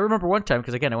of get... I remember one time,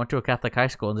 because again, I went to a Catholic high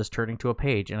school and just turning to a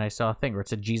page, and I saw a thing where it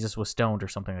said Jesus was stoned or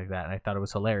something like that, and I thought it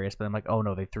was hilarious, but I'm like, oh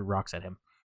no, they threw rocks at him.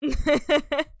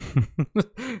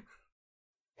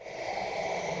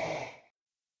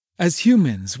 As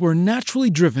humans, we're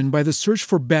naturally driven by the search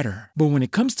for better. But when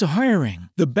it comes to hiring,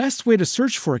 the best way to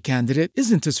search for a candidate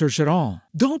isn't to search at all.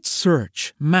 Don't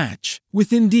search, match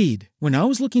with Indeed. When I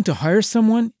was looking to hire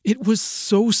someone, it was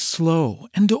so slow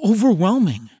and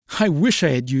overwhelming. I wish I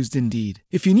had used Indeed.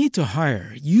 If you need to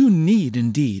hire, you need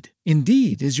Indeed.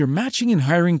 Indeed is your matching and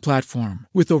hiring platform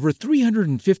with over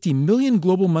 350 million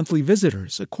global monthly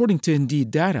visitors, according to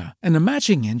Indeed data, and a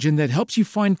matching engine that helps you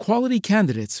find quality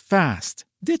candidates fast.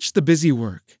 Ditch the busy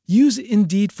work. Use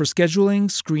Indeed for scheduling,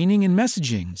 screening, and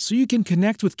messaging so you can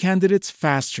connect with candidates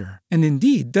faster. And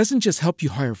Indeed doesn't just help you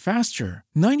hire faster.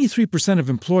 93%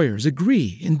 of employers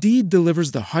agree Indeed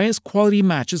delivers the highest quality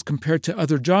matches compared to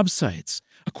other job sites,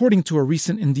 according to a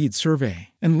recent Indeed survey.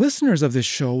 And listeners of this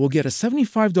show will get a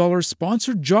 $75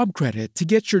 sponsored job credit to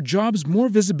get your jobs more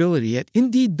visibility at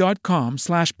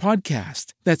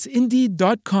Indeed.com/podcast. That's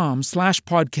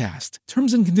Indeed.com/podcast.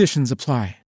 Terms and conditions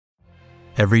apply.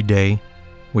 Every day,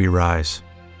 we rise,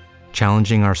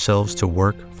 challenging ourselves to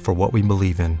work for what we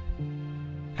believe in.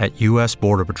 At U.S.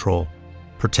 Border Patrol,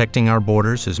 protecting our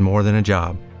borders is more than a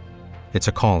job. It's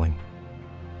a calling.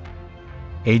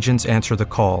 Agents answer the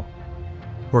call,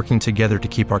 working together to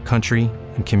keep our country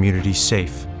and communities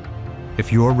safe.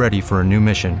 If you're ready for a new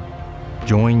mission,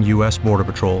 join U.S. Border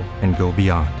Patrol and go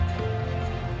beyond.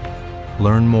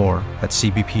 Learn more at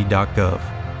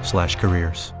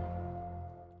cbp.gov/careers.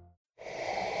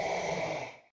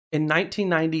 In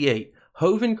 1998,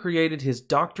 Hovind created his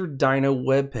Dr. Dino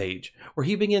webpage, where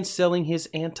he began selling his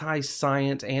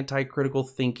anti-science, anti-critical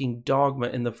thinking dogma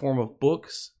in the form of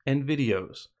books and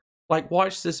videos. Like,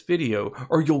 watch this video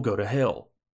or you'll go to hell.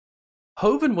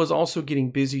 Hovind was also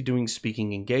getting busy doing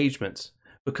speaking engagements,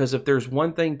 because if there's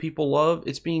one thing people love,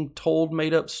 it's being told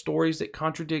made-up stories that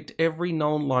contradict every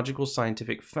known logical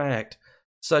scientific fact,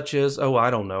 such as,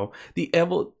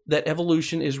 that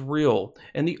evolution is real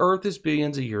and the Earth is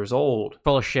billions of years old.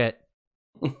 Full of shit.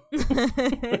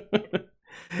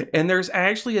 And there's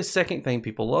actually a second thing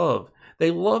people love.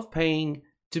 They love paying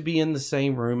to be in the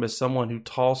same room as someone who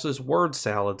tosses word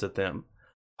salads at them.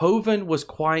 Hovind was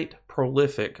quite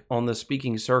prolific on the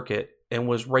speaking circuit and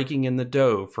was raking in the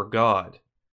dough for God.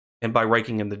 And by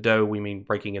raking in the dough, we mean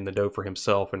raking in the dough for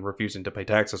himself and refusing to pay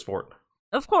taxes for it.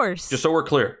 Of course. Just so we're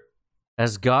clear.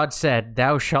 As God said,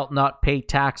 thou shalt not pay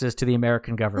taxes to the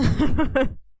American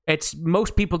government.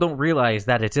 Most people don't realize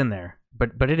that it's in there,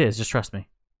 but it is, just trust me.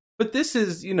 But this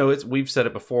is, we've said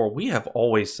it before. We have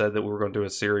always said that we were going to do a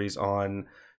series on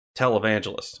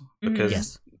televangelists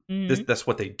because that's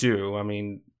what they do. I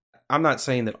mean, I'm not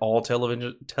saying that all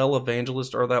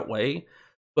televangelists are that way,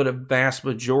 but a vast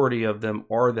majority of them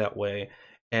are that way.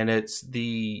 And it's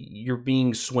you're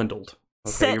being swindled.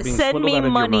 Okay? You're being send swindled me out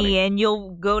of your money and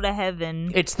you'll go to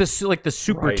heaven. It's the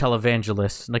super Right.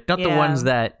 televangelists, like not the ones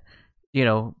that,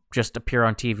 just appear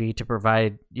on TV to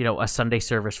provide, a Sunday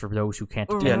service for those who can't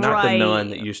attend. Yeah, not Right. the nun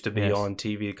that used to be Yes. on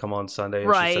TV, come on Sunday,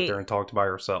 and she sit there and talk by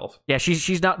herself. Yeah,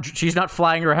 she's not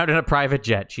flying around in a private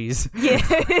jet. She's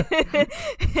Yeah.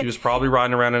 She was probably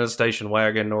riding around in a station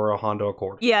wagon or a Honda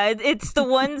Accord. Yeah, it's the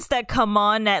ones that come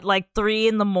on at like 3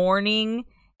 a.m.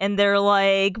 and they're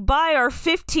like, buy our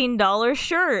 $15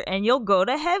 shirt and you'll go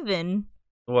to heaven.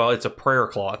 Well, it's a prayer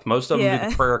cloth. Most of them do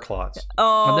the prayer cloths.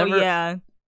 Oh, never- yeah.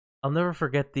 I'll never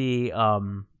forget the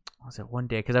was it one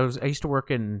day, because I used to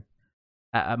work in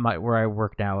at where I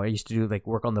work now. I used to do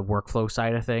work on the workflow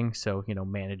side of things, so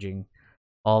managing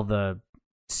all the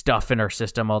stuff in our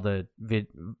system, all the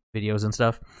videos and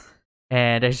stuff.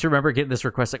 And I just remember getting this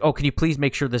request oh, can you please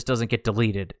make sure this doesn't get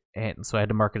deleted? And so I had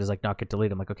to mark it as not get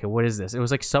deleted. I'm like, okay, what is this? It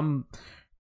was some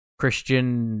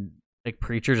Christian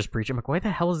preacher just preaching. I'm like, why the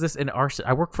hell is this in our?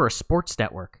 I work for a sports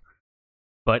network,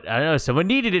 but I don't know, someone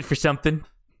needed it for something.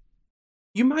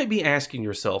 You might be asking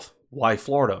yourself, why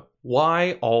Florida?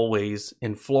 Why always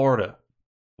in Florida?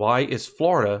 Why is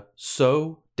Florida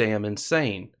so damn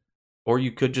insane? Or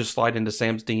you could just slide into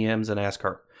Sam's DMs and ask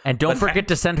her. And don't forget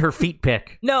to send her feet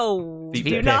pic. No, Feet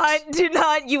do pics.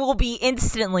 not. You will be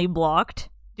instantly blocked.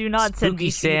 Do not send me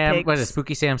Spooky Sam. feet pics. What is it,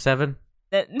 Spooky Sam 7?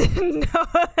 No.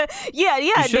 Yeah,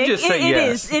 You should Nick. just say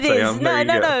yes, It Sam. is. There No, you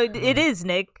no, go. no. It is,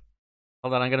 Nick.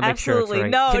 Hold on, I'm gonna make Absolutely. sure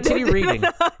it's right. No, Continue no, reading.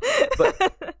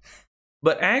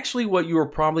 But actually what you are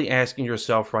probably asking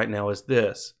yourself right now is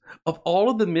this. Of all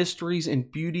of the mysteries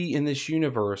and beauty in this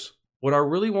universe, what I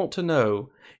really want to know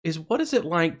is, what is it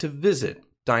like to visit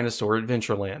Dinosaur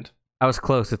Adventureland? I was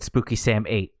close. It's Spooky Sam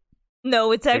 8.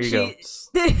 No, it's There you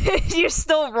actually you're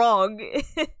still wrong.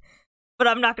 But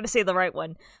I'm not going to say the right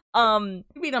one. I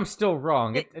mean, I'm still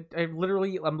wrong. I'm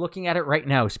looking at it right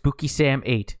now. Spooky Sam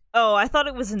 8. Oh, I thought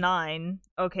it was 9.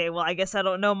 Okay, well, I guess I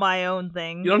don't know my own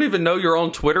thing. You don't even know your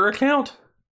own Twitter account?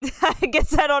 I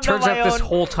guess I don't Turns know my out own. this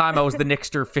whole time I was the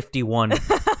Nixter 51.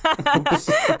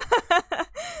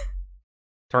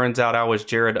 Turns out I was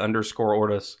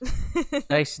Jared_Ortis.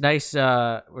 nice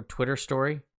Twitter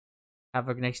story. Have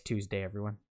a nice Tuesday,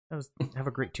 everyone. Have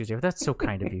a great Tuesday. That's so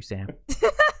kind of you, Sam.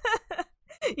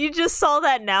 You just saw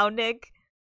that now, Nick.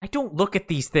 I don't look at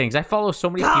these things. I follow so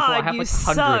many people. I have you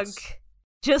hundreds. suck.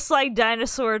 Just like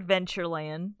Dinosaur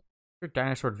Adventureland.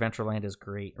 Dinosaur Adventureland is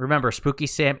great. Remember, Spooky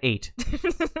Sam 8.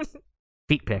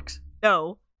 Feet pics.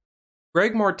 No.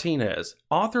 Greg Martinez,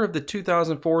 author of the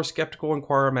 2004 Skeptical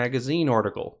Inquirer magazine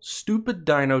article, Stupid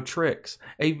Dino Tricks,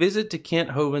 A Visit to Kent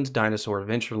Hovind's Dinosaur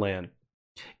Adventureland,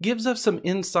 gives us some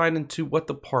insight into what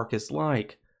the park is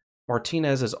like.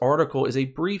 Martinez's article is a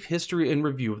brief history and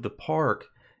review of the park.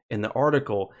 In the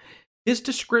article, his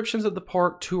descriptions of the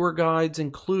park tour guides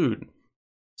include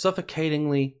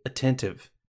suffocatingly attentive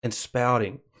and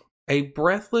spouting, a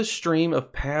breathless stream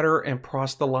of patter and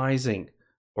proselytizing,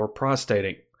 or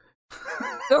prostating,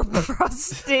 Or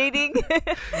prostrating.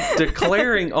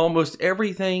 Declaring almost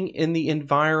everything in the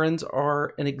environs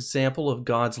are an example of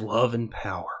God's love and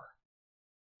power.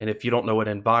 And if you don't know what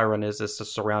environ is, it's a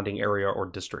surrounding area or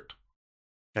district.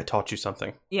 I taught you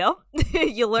something. Yep.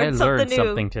 You learned something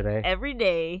new today. every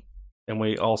day. And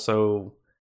we also,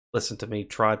 listen to me,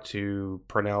 try to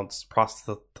pronounce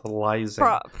proselytizing.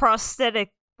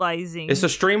 Prostheticizing. It's a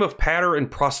stream of patter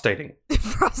and prostating.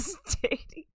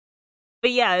 Prostating.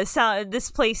 But yeah,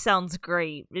 this place sounds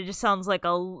great. It just sounds like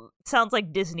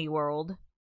Disney World.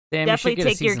 Damn, Definitely you should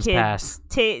get take your a kids.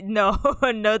 season's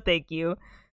pass. No, thank you.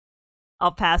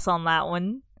 I'll pass on that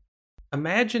one.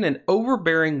 Imagine an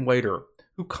overbearing waiter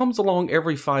who comes along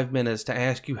every 5 minutes to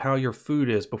ask you how your food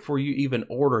is before you even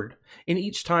ordered, and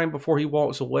each time before he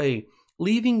walks away,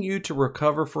 leaving you to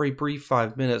recover for a brief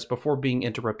 5 minutes before being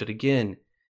interrupted again.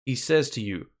 He says to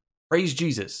you, "Praise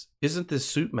Jesus, isn't this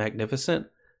soup magnificent?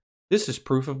 This is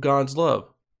proof of God's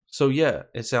love." So yeah,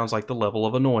 it sounds like the level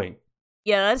of annoying.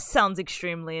 Yeah, that sounds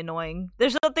extremely annoying.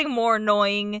 There's nothing more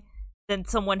annoying than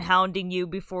someone hounding you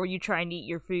before you try and eat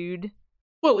your food.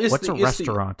 Well, what's a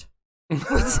restaurant?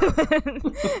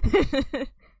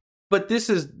 But this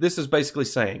is basically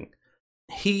saying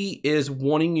he is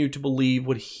wanting you to believe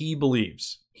what he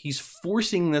believes. He's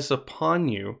forcing this upon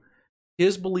you,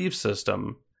 his belief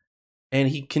system, and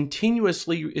he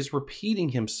continuously is repeating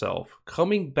himself,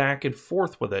 coming back and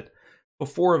forth with it,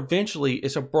 before eventually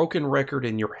it's a broken record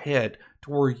in your head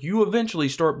to where you eventually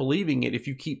start believing it if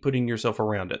you keep putting yourself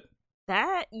around it.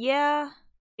 Yeah,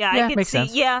 I could makes see.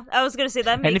 sense. Yeah, I was gonna say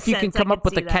that makes sense. And if you can come up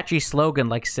with a catchy slogan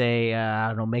like, say, I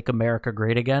don't know, "Make America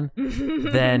Great Again,"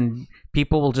 then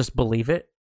people will just believe it.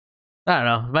 I don't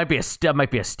know. It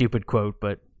might be a stupid quote,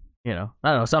 but I don't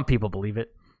know. Some people believe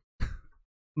it.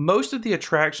 Most of the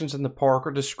attractions in the park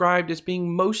are described as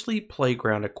being mostly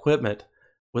playground equipment,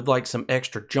 with like some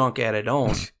extra junk added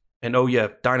on, and oh yeah,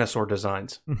 dinosaur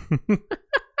designs.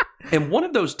 And one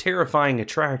of those terrifying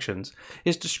attractions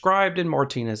is described in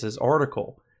Martinez's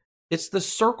article. It's the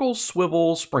Circle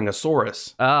Swivel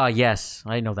Springosaurus. Ah, yes.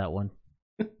 I know that one.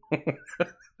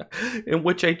 In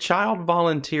which a child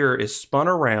volunteer is spun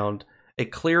around a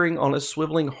clearing on a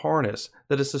swiveling harness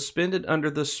that is suspended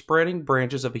under the spreading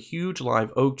branches of a huge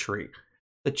live oak tree.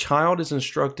 The child is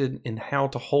instructed in how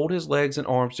to hold his legs and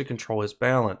arms to control his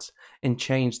balance and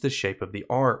change the shape of the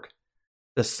arc.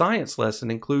 The science lesson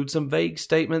includes some vague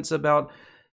statements about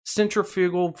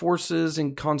centrifugal forces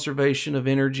and conservation of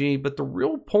energy, but the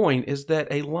real point is that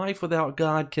a life without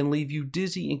God can leave you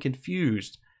dizzy and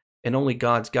confused, and only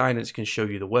God's guidance can show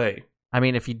you the way. I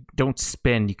mean, if you don't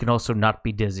spin, you can also not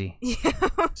be dizzy. Yeah.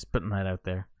 Just putting that out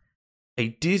there. A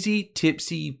dizzy,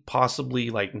 tipsy, possibly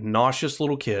like nauseous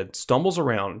little kid stumbles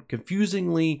around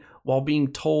confusingly while being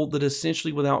told that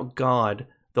essentially without God,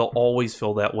 they'll always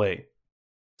feel that way.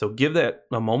 So give that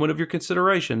a moment of your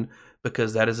consideration,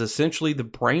 because that is essentially the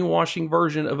brainwashing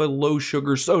version of a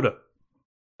low-sugar soda.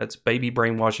 That's baby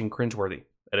brainwashing cringeworthy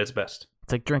at its best.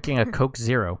 It's like drinking a Coke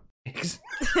Zero.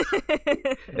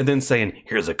 And then saying,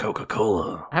 "Here's a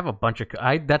Coca-Cola." I have a bunch of...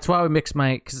 that's why I mix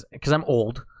my... Because I'm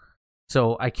old,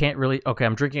 so I can't really... Okay,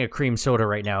 I'm drinking a cream soda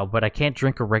right now, but I can't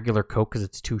drink a regular Coke because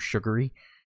it's too sugary.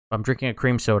 I'm drinking a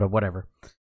cream soda, whatever.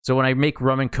 So when I make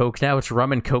rum and Coke now, it's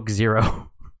rum and Coke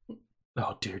Zero.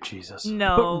 Oh, dear Jesus.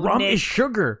 No, but rum Nick. is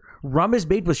sugar. Rum is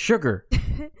made with sugar.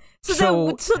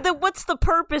 So then what's the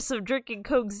purpose of drinking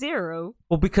Coke Zero?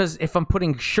 Well, because if I'm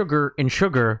putting sugar in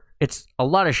sugar, it's a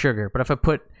lot of sugar. But if I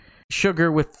put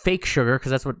sugar with fake sugar,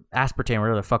 because that's what aspartame or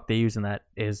whatever the fuck they use in that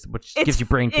is, which gives you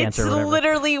brain cancer or whatever. It's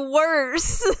literally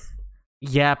worse.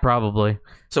 Yeah, probably.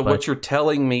 So what you're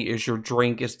telling me is your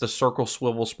drink is the Circle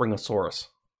Swivel Springosaurus.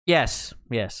 Yes.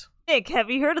 Nick, have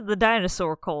you heard of the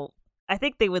dinosaur cult? I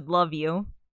think they would love you.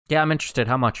 Yeah, I'm interested.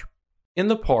 How much? In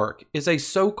the park is a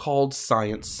so-called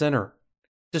science center,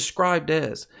 described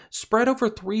as spread over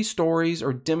 3 stories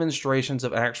or demonstrations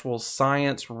of actual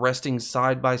science resting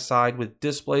side by side with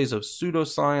displays of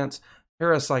pseudoscience,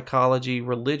 parapsychology,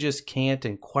 religious cant,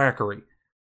 and quackery.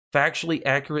 Factually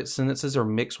accurate sentences are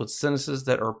mixed with sentences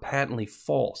that are patently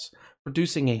false,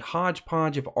 producing a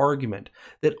hodgepodge of argument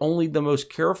that only the most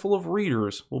careful of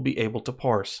readers will be able to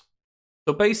parse.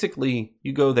 So basically,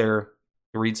 you go there,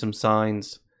 you read some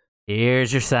signs.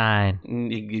 Here's your sign.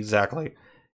 Exactly.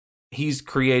 He's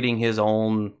creating his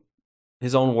own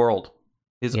world,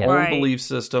 his own belief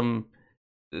system.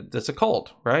 That's a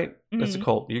cult, right? Mm-hmm. That's a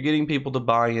cult. You're getting people to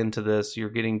buy into this. You're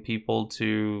getting people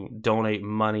to donate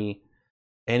money.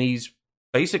 And he's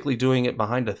basically doing it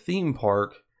behind a theme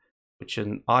park, which is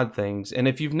odd things. And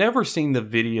if you've never seen the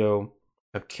video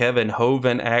of Kevin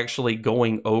Hovind actually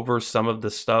going over some of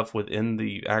the stuff within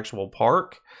the actual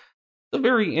park, a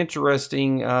very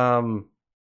interesting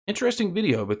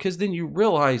video, because then you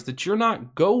realize that you're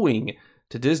not going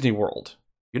to Disney World.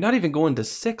 You're not even going to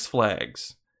Six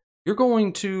Flags. You're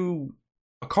going to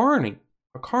a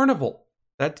carnival.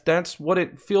 That's what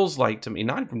it feels like to me.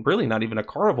 Not even a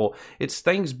carnival. It's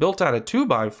things built out of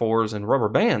 2x4s and rubber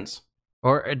bands.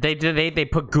 Or they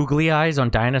put googly eyes on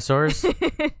dinosaurs?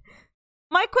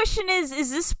 My question is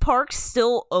this park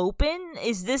still open?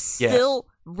 Is this still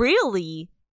really?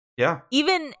 Yeah.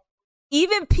 Even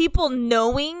people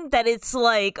knowing that it's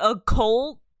like a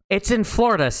cult? It's in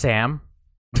Florida, Sam.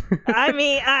 I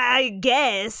mean, I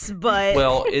guess, but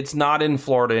well, it's not in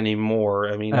Florida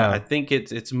anymore. I mean, I think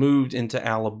it's moved into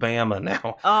Alabama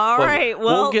now. All right,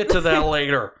 well, we'll get to that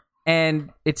later.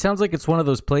 And it sounds like it's one of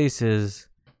those places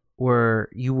where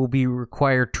you will be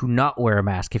required to not wear a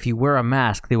mask. If you wear a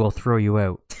mask, they will throw you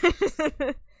out.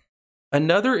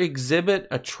 Another exhibit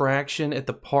attraction at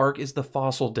the park is the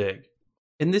Fossil Dig.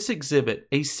 In this exhibit,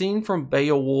 a scene from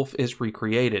Beowulf is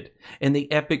recreated, and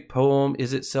the epic poem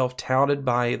is itself touted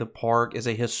by the park as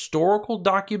a historical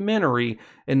documentary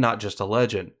and not just a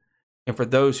legend. And for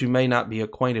those who may not be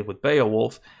acquainted with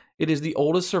Beowulf, it is the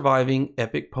oldest surviving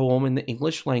epic poem in the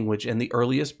English language and the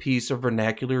earliest piece of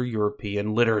vernacular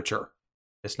European literature.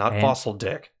 It's not Fossil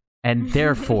Dig. And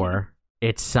therefore,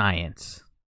 it's science.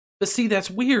 But see, that's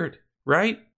weird,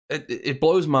 right? It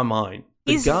blows my mind.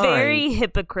 He's very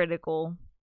hypocritical.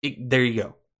 There you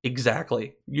go.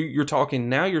 Exactly. You're talking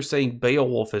now. You're saying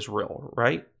Beowulf is real,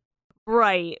 right?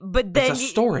 Right, but then it's a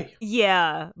story.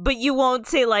 Yeah, but you won't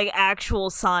say like actual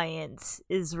science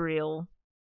is real.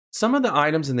 Some of the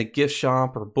items in the gift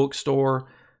shop or bookstore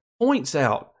points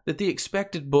out that the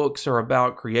expected books are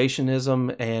about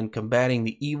creationism and combating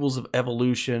the evils of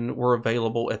evolution were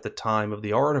available at the time of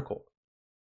the article.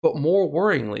 But more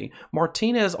worryingly,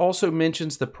 Martinez also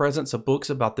mentions the presence of books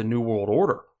about the New World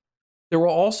Order. There were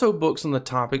also books on the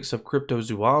topics of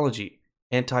cryptozoology,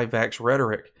 anti-vax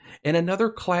rhetoric, and another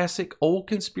classic old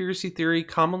conspiracy theory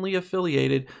commonly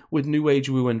affiliated with New Age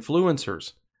woo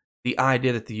influencers. The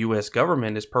idea that the U.S.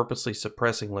 government is purposely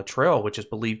suppressing Latrell, which is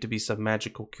believed to be some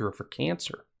magical cure for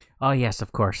cancer. Oh, yes,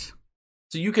 of course.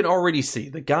 So you can already see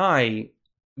the guy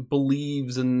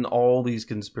believes in all these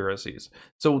conspiracies.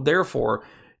 So therefore,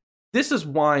 this is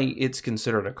why it's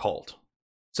considered a cult.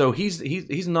 So he's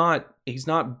not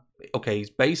okay. He's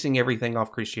basing everything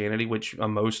off Christianity, which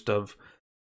most of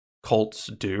cults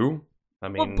do. I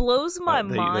mean, what blows my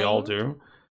mind, they all do,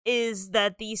 is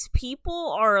that these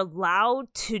people are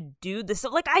allowed to do this.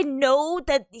 Like, I know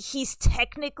that he's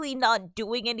technically not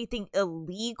doing anything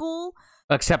illegal,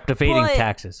 except evading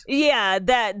taxes. Yeah,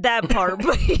 that part.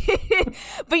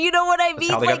 But you know what I mean?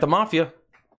 That's how they got the mafia,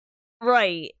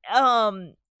 right?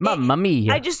 Mamma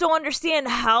mia. I just don't understand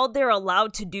how they're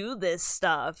allowed to do this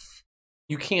stuff.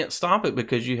 You can't stop it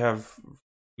because you have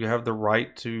the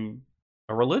right to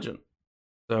a religion.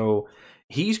 So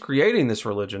he's creating this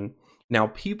religion. Now,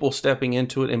 people stepping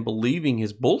into it and believing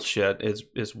his bullshit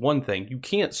is one thing. You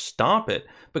can't stop it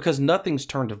because nothing's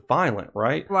turned violent,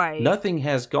 right? Right. Nothing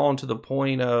has gone to the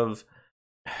point of,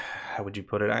 how would you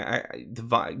put it?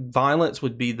 Violence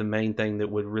would be the main thing that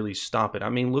would really stop it. I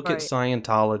mean, look at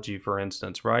Scientology, for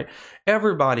instance, right?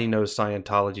 Everybody knows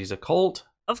Scientology's a cult.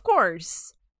 Of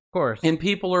course. Of course. And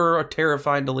people are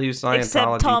terrified to leave Scientology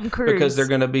except Tom Cruise, because they're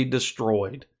going to be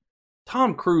destroyed.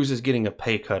 Tom Cruise is getting a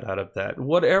pay cut out of that.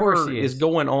 Whatever is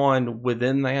going on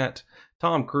within that,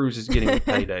 Tom Cruise is getting a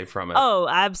payday from it. Oh,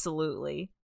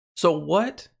 absolutely. So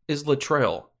what is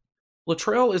Latrell?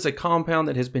 Latrell is a compound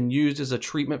that has been used as a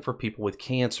treatment for people with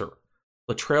cancer.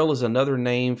 Latrell is another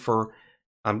name for,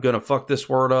 I'm going to fuck this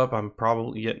word up. I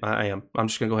am. I'm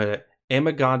just going to go ahead.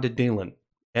 Amigodidilin.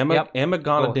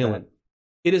 Amigodidilin.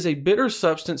 It is a bitter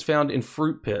substance found in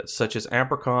fruit pits, such as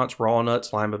apricots, raw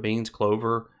nuts, lima beans,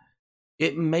 clover.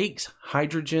 It makes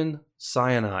hydrogen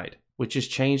cyanide, which is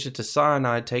changed into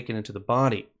cyanide taken into the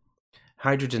body.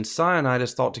 Hydrogen cyanide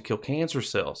is thought to kill cancer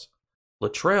cells.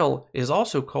 Latrell is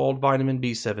also called vitamin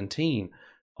B17,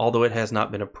 although it has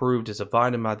not been approved as a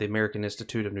vitamin by the American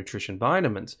Institute of Nutrition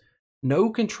Vitamins.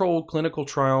 No controlled clinical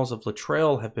trials of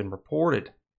Latrell have been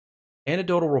reported.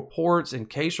 Anecdotal reports and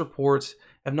case reports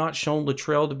have not shown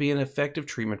Latrell to be an effective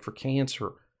treatment for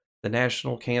cancer. The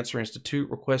National Cancer Institute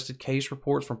requested case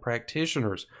reports from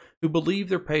practitioners who believed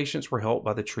their patients were helped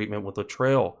by the treatment with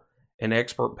Latrell. An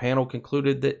expert panel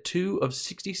concluded that 2 of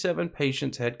 67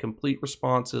 patients had complete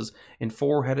responses and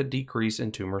 4 had a decrease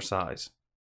in tumor size.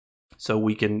 So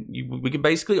we can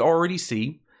basically already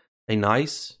see a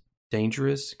nice,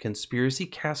 dangerous conspiracy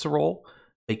casserole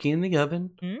baking in the oven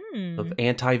of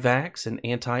anti-vax and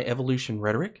anti-evolution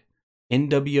rhetoric,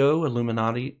 NWO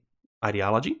Illuminati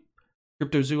ideology,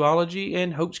 cryptozoology,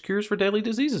 and hoax cures for deadly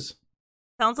diseases.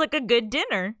 Sounds like a good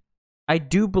dinner. I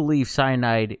do believe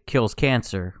cyanide kills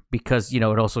cancer because, it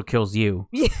also kills you.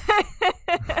 Yeah.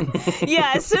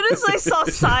 Yeah, as soon as I saw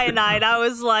cyanide, I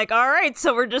was like, all right,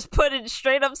 so we're just putting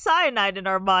straight up cyanide in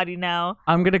our body now.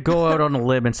 I'm going to go out on a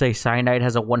limb and say cyanide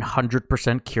has a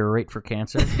 100% cure rate for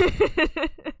cancer.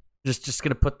 Just going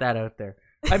to put that out there.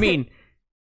 I mean,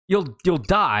 you'll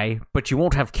die, but you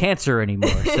won't have cancer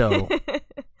anymore, so...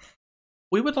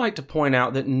 We would like to point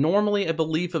out that normally a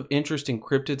belief of interest in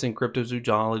cryptids and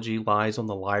cryptozoology lies on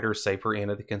the lighter, safer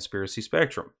end of the conspiracy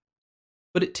spectrum.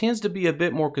 But it tends to be a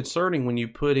bit more concerning when you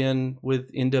put in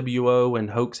with NWO and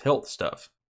hoax health stuff.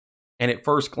 And at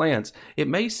first glance, it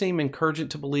may seem encouraging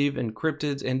to believe in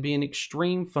cryptids and be an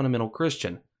extreme fundamental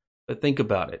Christian. But think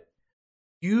about it.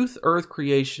 Youth Earth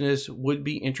creationists would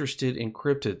be interested in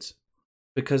cryptids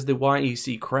because the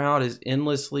YEC crowd is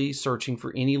endlessly searching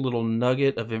for any little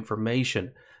nugget of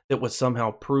information that would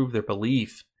somehow prove their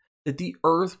belief that the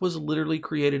Earth was literally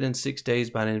created in 6 days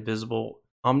by an invisible,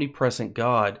 omnipresent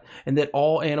God, and that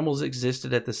all animals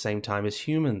existed at the same time as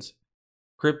humans.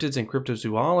 Cryptids and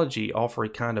cryptozoology offer a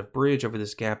kind of bridge over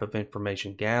this gap of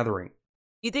information gathering.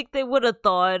 You think they would have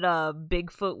thought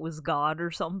Bigfoot was God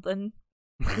or something?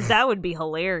 Because that would be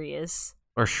hilarious.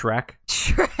 Or Shrek.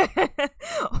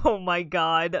 Oh my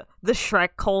god. The Shrek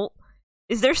cult.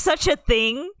 Is there such a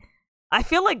thing? I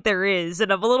feel like there is,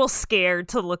 and I'm a little scared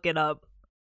to look it up.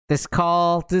 This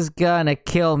cult is gonna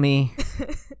kill me.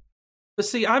 But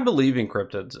see, I believe in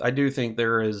cryptids. I do think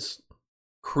there is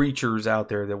creatures out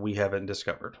there that we haven't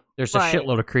discovered. There's a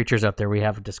shitload of creatures out there we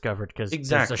haven't discovered because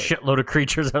there's a shitload of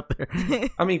creatures out there.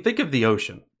 I mean, think of the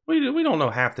ocean. We don't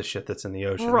know half the shit that's in the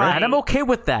ocean. Right. And I'm okay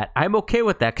with that.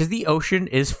 because the ocean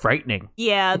is frightening.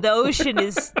 Yeah, the ocean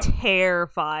is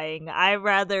terrifying. I'd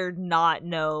rather not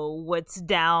know what's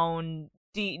down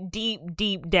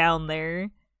deep down there.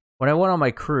 When I went on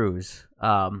my cruise,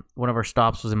 one of our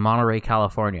stops was in Monterey,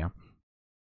 California.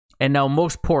 And now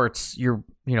most ports, your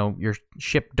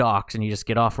ship docks and you just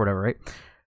get off or whatever, right?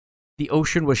 The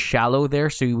ocean was shallow there,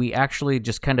 so we actually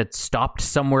just kind of stopped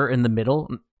somewhere in the middle.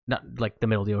 Not like the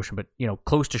middle of the ocean, but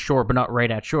close to shore, but not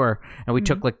right at shore. And we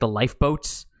took like the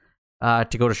lifeboats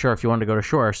to go to shore if you wanted to go to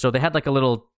shore. So they had like a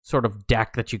little sort of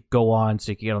deck that you go on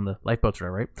so you can get on the lifeboats,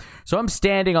 right? So I'm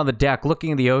standing on the deck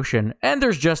looking at the ocean, and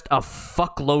there's just a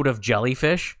fuckload of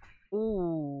jellyfish.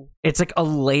 Ooh. It's like a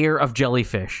layer of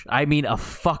jellyfish. I mean, a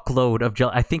fuckload of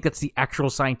jelly. I think that's the actual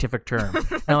scientific term.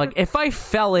 And I'm like, if I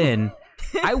fell in,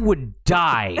 I would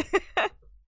die.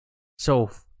 So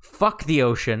fuck the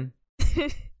ocean.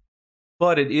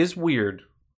 But it is weird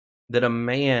that a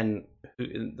man, who,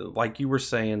 like you were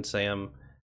saying, Sam,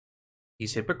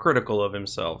 he's hypocritical of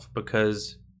himself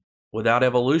because without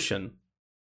evolution,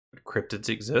 cryptids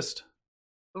exist.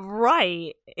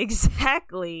 Right,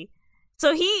 exactly.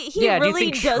 So he yeah, really do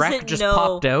you think doesn't Shrek just know.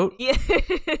 Popped out? Yeah.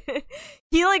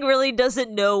 He really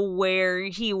doesn't know where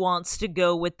he wants to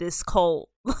go with this cult.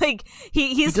 Like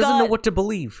he doesn't know what to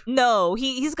believe. No,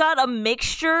 he's got a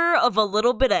mixture of a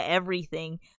little bit of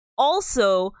everything.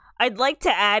 Also, I'd like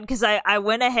to add, because I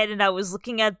went ahead and I was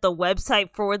looking at the website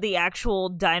for the actual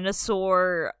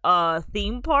dinosaur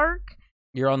theme park.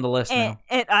 You're on the list now.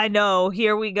 And I know,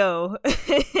 here we go.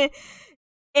 and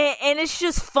it's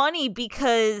just funny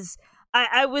because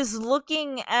I was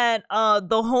looking at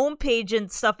the homepage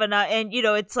and stuff, and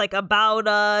it's like About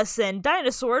Us and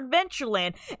Dinosaur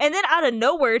Adventureland, and then out of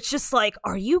nowhere, it's just like,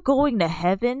 are you going to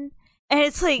heaven? And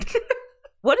it's like...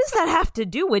 What does that have to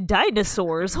do with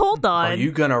dinosaurs? Hold on. Are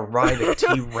you gonna ride a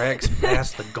T-Rex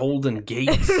past the Golden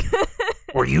Gates?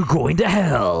 Or are you going to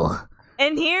hell?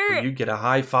 And here... Or you get a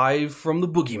high five from the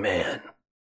boogeyman.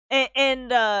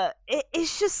 And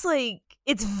it's just like...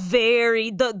 It's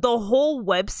very... The whole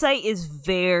website is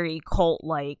very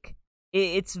cult-like.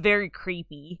 It's very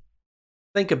creepy.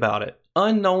 Think about it.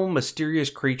 Unknown mysterious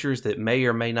creatures that may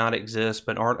or may not exist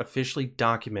but aren't officially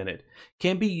documented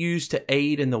can be used to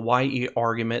aid in the YE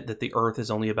argument that the Earth is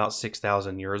only about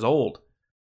 6,000 years old.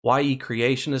 YE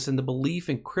creationists and the belief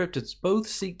in cryptids both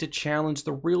seek to challenge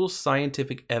the real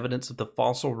scientific evidence of the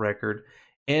fossil record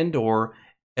and or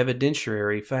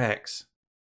evidentiary facts.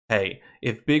 Hey,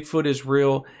 if Bigfoot is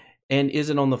real and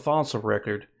isn't on the fossil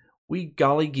record, we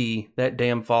golly gee that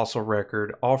damn fossil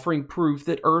record, offering proof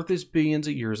that Earth is billions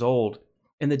of years old,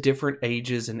 and the different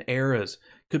ages and eras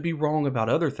could be wrong about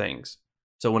other things.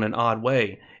 So in an odd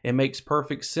way, it makes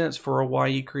perfect sense for a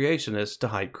YE creationist to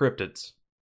hype cryptids.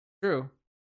 True.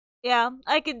 Yeah,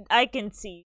 I can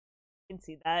see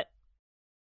that.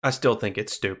 I still think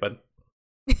it's stupid.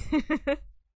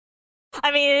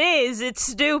 I mean, it's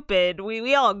stupid.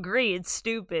 We all agree it's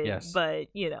stupid, yes. But,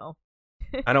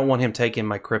 I don't want him taking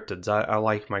my cryptids. I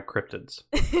like my cryptids.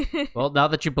 Well, now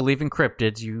that you believe in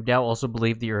cryptids, you now also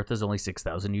believe the Earth is only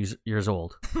 6,000 years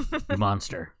old. You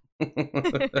monster.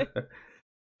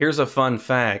 Here's a fun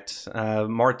fact.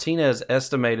 Martinez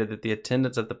estimated that the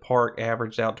attendance at the park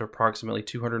averaged out to approximately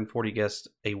 240 guests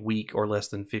a week, or less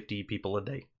than 50 people a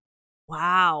day.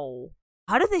 Wow.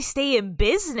 How do they stay in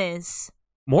business?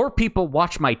 More people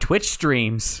watch my Twitch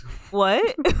streams.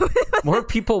 What? More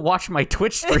people watch my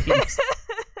Twitch streams.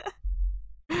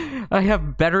 I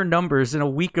have better numbers in a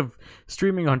week of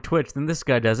streaming on Twitch than this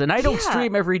guy does, and I don't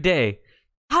stream every day.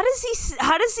 How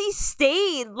does he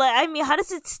stay? Like, I mean, how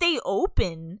does it stay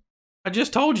open? I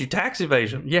just told you, tax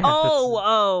evasion. Yeah.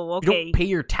 Okay. You don't pay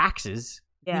your taxes.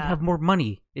 Yeah. You have more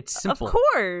money. It's simple. Of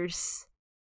course.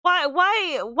 Why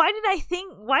didn't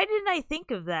I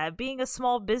think of that? Being a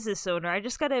small business owner, I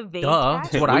just gotta evade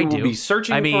taxes. That's what I do. Will be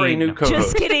searching for a new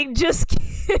co-host. Just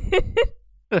kidding.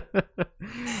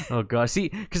 Oh god, see,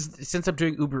 because since I'm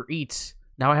doing Uber Eats,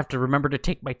 now I have to remember to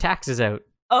take my taxes out.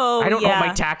 Oh, I don't know what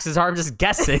my taxes are. I'm just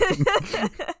guessing.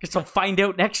 Guess I'll find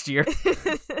out next year.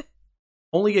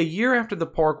 Only a year after the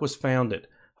park was founded,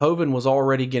 Hovind was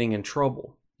already getting in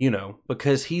trouble.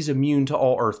 Because he's immune to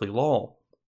all earthly law.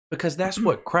 Because that's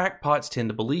what crackpots tend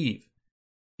to believe.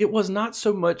 It was not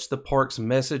so much the park's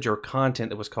message or content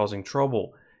that was causing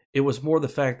trouble. It was more the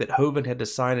fact that Hovind had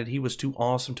decided he was too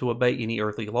awesome to obey any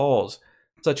earthly laws,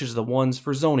 such as the ones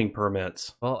for zoning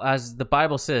permits. Well, as the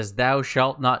Bible says, thou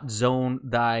shalt not zone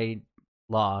thy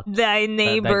law. Thy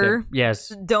neighbor.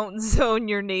 Yes. Don't zone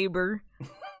your neighbor.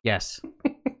 Yes.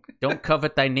 Don't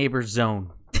covet thy neighbor's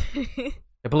zone. I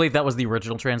believe that was the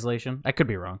original translation. I could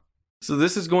be wrong. So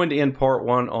this is going to end part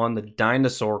 1 on the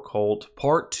dinosaur cult.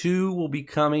 Part 2 will be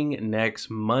coming next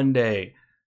Monday,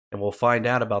 and we'll find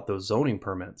out about those zoning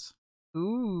permits.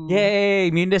 Ooh.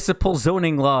 Yay, municipal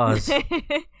zoning laws.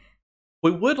 We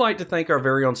would like to thank our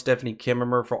very own Stephanie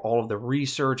Kimmerer for all of the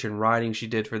research and writing she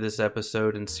did for this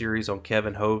episode and series on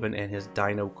Kevin Hovind and his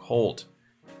dino cult.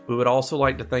 We would also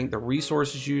like to thank the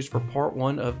resources used for part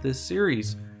 1 of this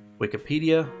series: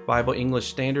 Wikipedia, Bible English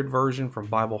Standard Version from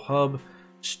Bible Hub,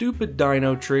 Stupid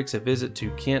Dino Tricks, a visit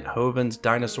to Kent Hovind's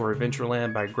Dinosaur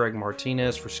Adventureland by Greg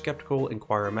Martinez for Skeptical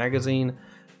Inquirer magazine,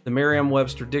 the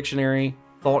Merriam-Webster Dictionary,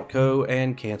 ThoughtCo,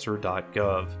 and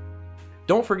Cancer.gov.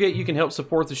 Don't forget you can help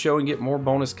support the show and get more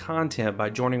bonus content by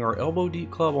joining our Elbow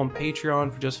Deep Club on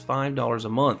Patreon for just $5 a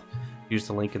month. Use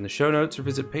the link in the show notes or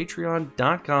visit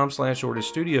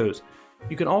patreon.com/OrtisStudios.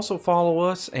 You can also follow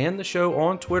us and the show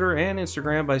on Twitter and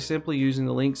Instagram by simply using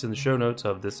the links in the show notes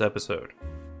of this episode.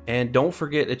 And don't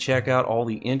forget to check out all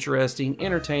the interesting,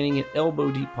 entertaining, and elbow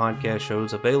deep podcast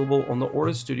shows available on the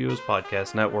Ortis Studios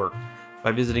Podcast Network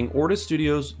by visiting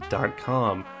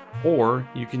ortisstudios.com, or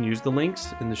you can use the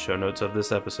links in the show notes of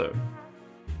this episode.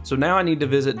 So now I need to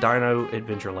visit Dino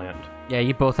Adventureland. Yeah,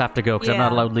 you both have to go because I'm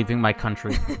not allowed leaving my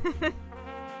country.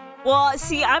 Well,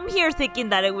 see, I'm here thinking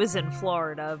that it was in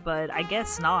Florida, but I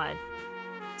guess not.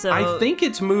 So I think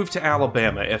it's moved to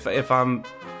Alabama. If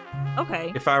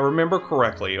I remember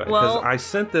correctly, because I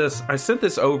sent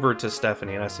this over to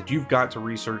Stephanie and I said, you've got to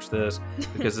research this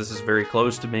because this is very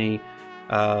close to me.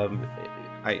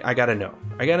 I gotta know.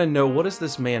 I gotta know, what has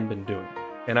this man been doing?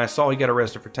 And I saw he got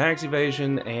arrested for tax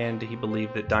evasion, and he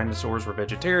believed that dinosaurs were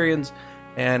vegetarians.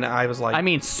 And I was like, I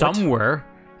mean, some were.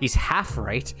 He's half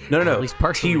right. No. At least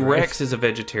partially T-Rex right. is a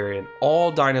vegetarian.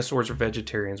 All dinosaurs are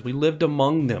vegetarians. We lived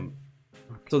among them.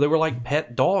 So they were like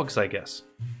pet dogs, I guess.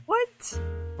 What?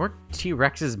 Weren't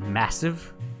T-Rexes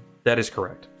massive? That is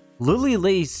correct. Lily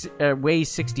weighs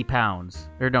 60 pounds.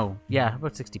 Or no, yeah,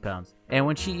 about 60 pounds. And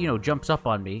when she, jumps up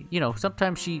on me,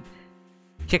 sometimes she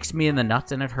kicks me in the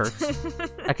nuts and it hurts.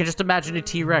 I can just imagine a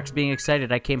T-Rex being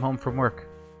excited I came home from work.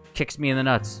 Kicks me in the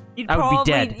nuts. I would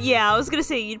be dead. Yeah, I was going to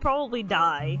say, you'd probably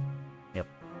die. Yep.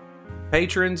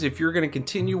 Patrons, if you're going to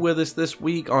continue with us this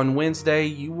week on Wednesday,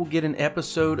 you will get an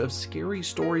episode of Scary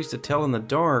Stories to Tell in the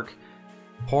Dark,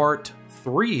 Part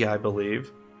 3, I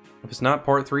believe. If it's not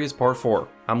Part 3, it's Part 4.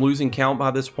 I'm losing count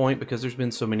by this point because there's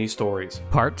been so many stories.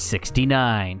 Part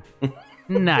 69.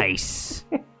 Nice.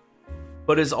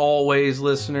 But as always,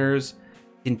 listeners,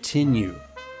 continue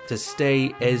to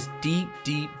stay as deep,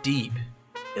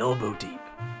 elbow deep.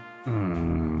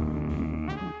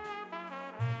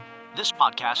 This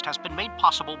podcast has been made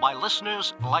possible by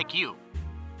listeners like you.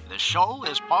 This show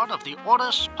is part of the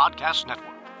Ortis Podcast Network.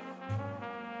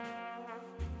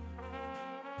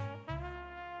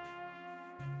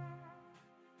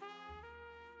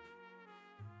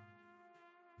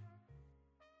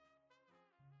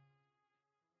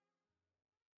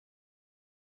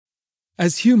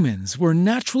 As humans, we're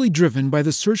naturally driven by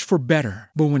the search for better.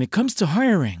 But when it comes to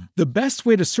hiring, the best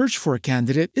way to search for a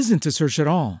candidate isn't to search at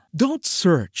all. Don't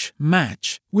search,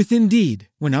 match with Indeed.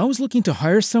 When I was looking to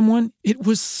hire someone, it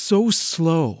was so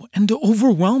slow and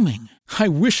overwhelming. I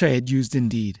wish I had used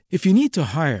Indeed. If you need to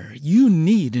hire, you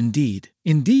need Indeed.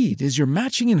 Indeed is your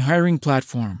matching and hiring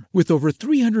platform with over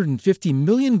 350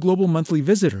 million global monthly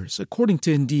visitors, according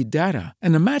to Indeed data,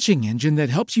 and a matching engine that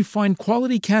helps you find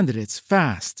quality candidates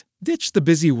fast. Ditch the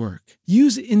busy work.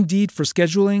 Use Indeed for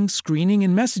scheduling, screening,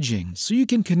 and messaging so you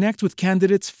can connect with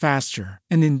candidates faster.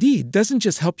 And Indeed doesn't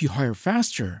just help you hire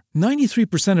faster.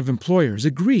 93% of employers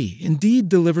agree Indeed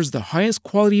delivers the highest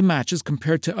quality matches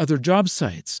compared to other job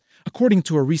sites, according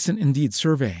to a recent Indeed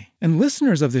survey. And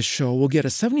listeners of this show will get a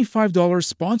 $75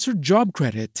 sponsored job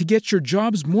credit to get your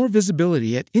jobs more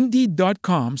visibility at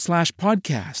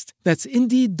Indeed.com/podcast. That's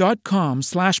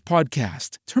Indeed.com/podcast.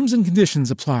 Terms and conditions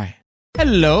apply.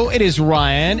 Hello, it is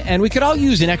Ryan, and we could all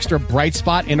use an extra bright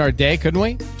spot in our day, couldn't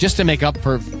we? Just to make up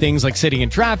for things like sitting in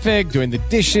traffic, doing the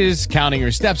dishes, counting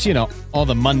your steps, you know, all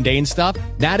the mundane stuff.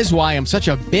 That is why I'm such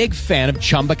a big fan of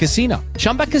Chumba Casino.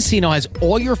 Chumba Casino has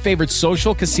all your favorite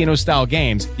social casino-style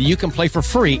games that you can play for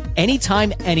free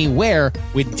anytime, anywhere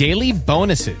with daily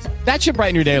bonuses. That should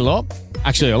brighten your day a little.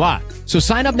 Actually, a lot. So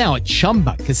sign up now at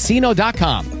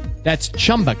ChumbaCasino.com. That's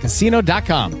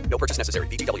ChumbaCasino.com. No purchase necessary.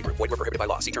 VGW Group. Void where prohibited by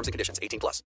law. See terms and conditions. 18+.